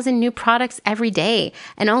 6,000 new products every day,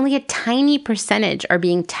 and only a tiny percentage are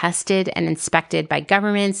being tested and inspected by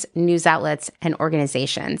governments, news outlets, and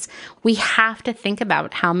organizations. We have to think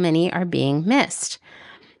about how many are being missed.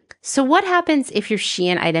 So what happens if your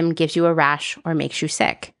Shein item gives you a rash or makes you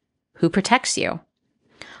sick? Who protects you?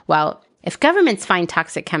 Well, if governments find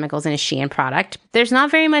toxic chemicals in a Shein product, there's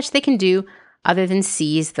not very much they can do other than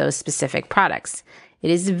seize those specific products. It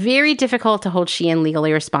is very difficult to hold Shein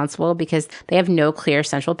legally responsible because they have no clear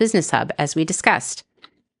central business hub, as we discussed.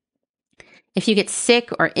 If you get sick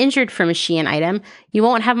or injured from a Shein item, you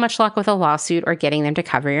won't have much luck with a lawsuit or getting them to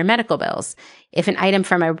cover your medical bills. If an item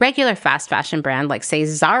from a regular fast fashion brand, like say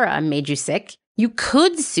Zara, made you sick, you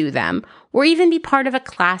could sue them or even be part of a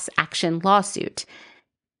class action lawsuit.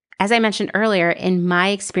 As I mentioned earlier, in my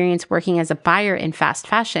experience working as a buyer in fast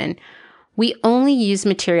fashion, we only use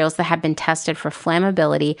materials that have been tested for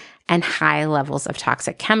flammability and high levels of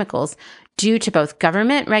toxic chemicals due to both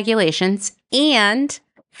government regulations and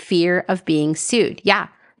fear of being sued. Yeah,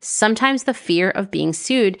 sometimes the fear of being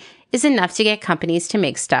sued is enough to get companies to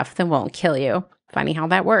make stuff that won't kill you. Funny how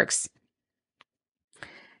that works.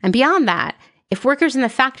 And beyond that, if workers in the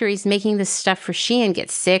factories making this stuff for Shein get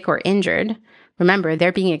sick or injured, remember,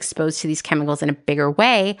 they're being exposed to these chemicals in a bigger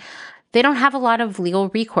way, They don't have a lot of legal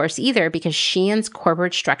recourse either because Shein's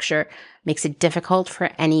corporate structure makes it difficult for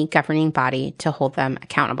any governing body to hold them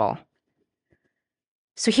accountable.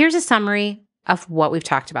 So here's a summary of what we've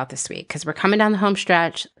talked about this week, because we're coming down the home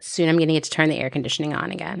stretch. Soon I'm going to get to turn the air conditioning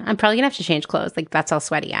on again. I'm probably going to have to change clothes. That's how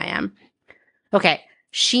sweaty I am. Okay,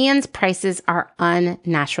 Shein's prices are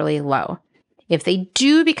unnaturally low. If they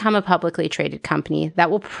do become a publicly traded company,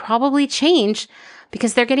 that will probably change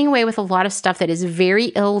because they're getting away with a lot of stuff that is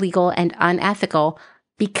very illegal and unethical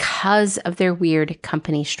because of their weird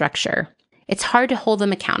company structure. It's hard to hold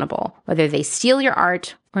them accountable, whether they steal your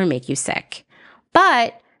art or make you sick.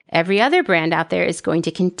 But every other brand out there is going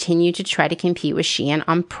to continue to try to compete with Shein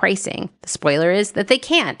on pricing. The spoiler is that they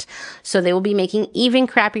can't. So they will be making even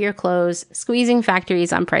crappier clothes, squeezing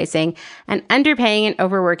factories on pricing, and underpaying and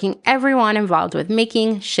overworking everyone involved with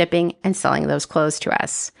making, shipping, and selling those clothes to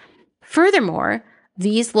us. Furthermore,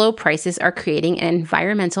 these low prices are creating an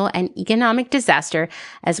environmental and economic disaster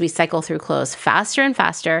as we cycle through clothes faster and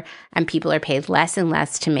faster, and people are paid less and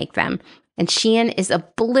less to make them. And Shein is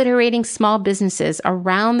obliterating small businesses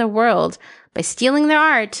around the world by stealing their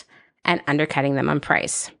art and undercutting them on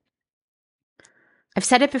price. I've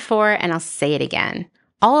said it before and I'll say it again.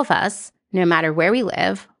 All of us, no matter where we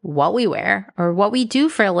live, what we wear, or what we do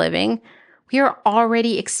for a living, we are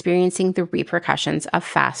already experiencing the repercussions of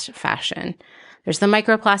fast fashion. There's the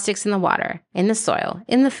microplastics in the water, in the soil,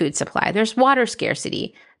 in the food supply. There's water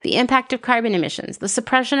scarcity, the impact of carbon emissions, the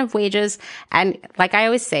suppression of wages, and like I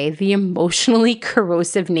always say, the emotionally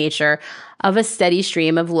corrosive nature of a steady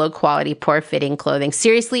stream of low-quality, poor-fitting clothing.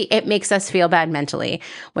 Seriously, it makes us feel bad mentally.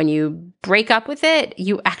 When you break up with it,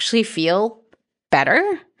 you actually feel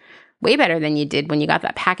better, way better than you did when you got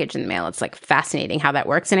that package in the mail. It's fascinating how that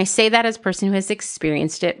works. And I say that as a person who has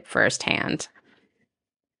experienced it firsthand.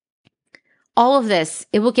 All of this,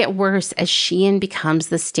 it will get worse as Shein becomes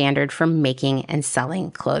the standard for making and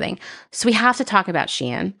selling clothing. So we have to talk about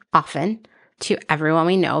Shein often to everyone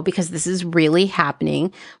we know because this is really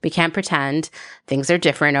happening. We can't pretend things are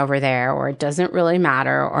different over there or it doesn't really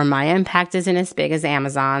matter or my impact isn't as big as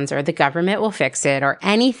Amazon's or the government will fix it or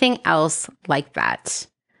anything else like that.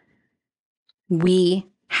 We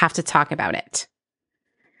have to talk about it.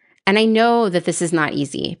 And I know that this is not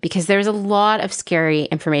easy because there's a lot of scary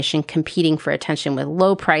information competing for attention with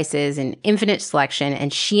low prices and infinite selection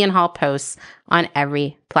and Shein haul posts on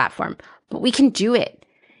every platform. But we can do it.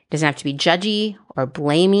 It doesn't have to be judgy or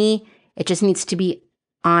blamey. It just needs to be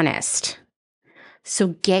honest. So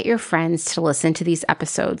get your friends to listen to these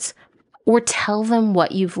episodes or tell them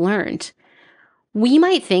what you've learned. We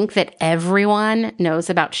might think that everyone knows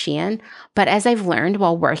about Shein, but as I've learned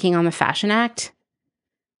while working on the Fashion Act,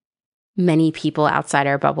 many people outside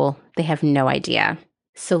our bubble, they have no idea.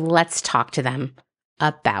 So let's talk to them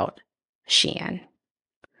about Shein.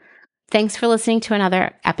 Thanks for listening to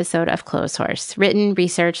another episode of Clothes Horse. Written,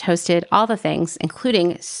 researched, hosted, all the things,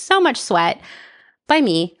 including so much sweat, by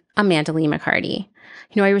me, Amanda Lee McCarty.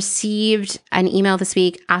 I received an email this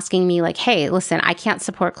week asking me hey, listen, I can't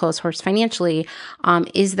support Clothes Horse financially.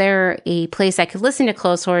 Is there a place I could listen to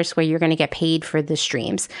Clothes Horse where you're going to get paid for the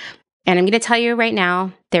streams? And I'm going to tell you right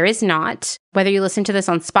now, there is not. Whether you listen to this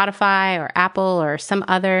on Spotify or Apple or some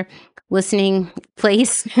other listening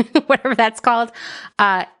place, whatever that's called,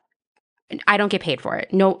 I don't get paid for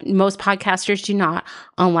it. No, most podcasters do not,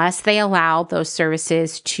 unless they allow those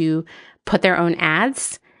services to put their own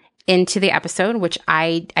ads into the episode, which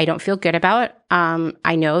I don't feel good about.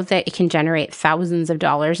 I know that it can generate thousands of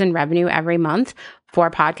dollars in revenue every month for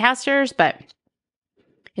podcasters, but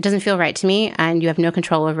it doesn't feel right to me, and you have no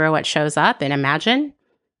control over what shows up. And imagine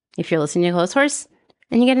if you're listening to Clothes Horse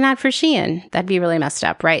and you get an ad for Shein. That'd be really messed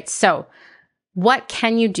up, right? So what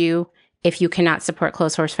can you do if you cannot support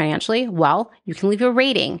Clothes Horse financially? Well, you can leave a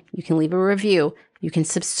rating. You can leave a review. You can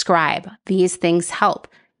subscribe. These things help.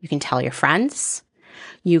 You can tell your friends.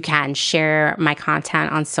 You can share my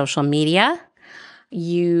content on social media.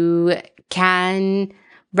 You can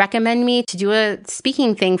recommend me to do a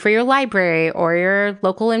speaking thing for your library or your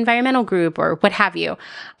local environmental group or what have you.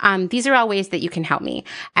 These are all ways that you can help me.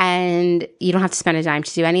 And you don't have to spend a dime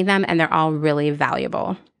to do any of them, and they're all really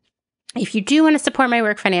valuable. If you do want to support my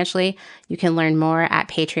work financially, you can learn more at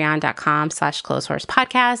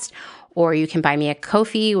patreon.com/clotheshorsepodcast, or you can buy me a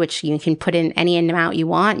Ko-fi, which you can put in any amount you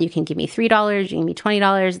want. You can give me $3, you can give me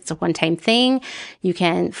 $20. It's a one-time thing. You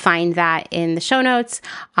can find that in the show notes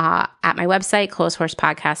at my website,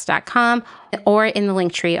 clotheshorsepodcast.com, or in the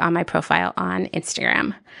link tree on my profile on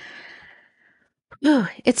Instagram. Ooh,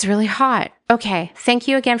 it's really hot. Okay, thank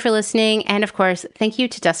you again for listening. And of course, thank you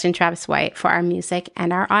to Dustin Travis White for our music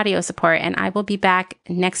and our audio support. And I will be back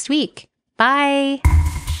next week. Bye.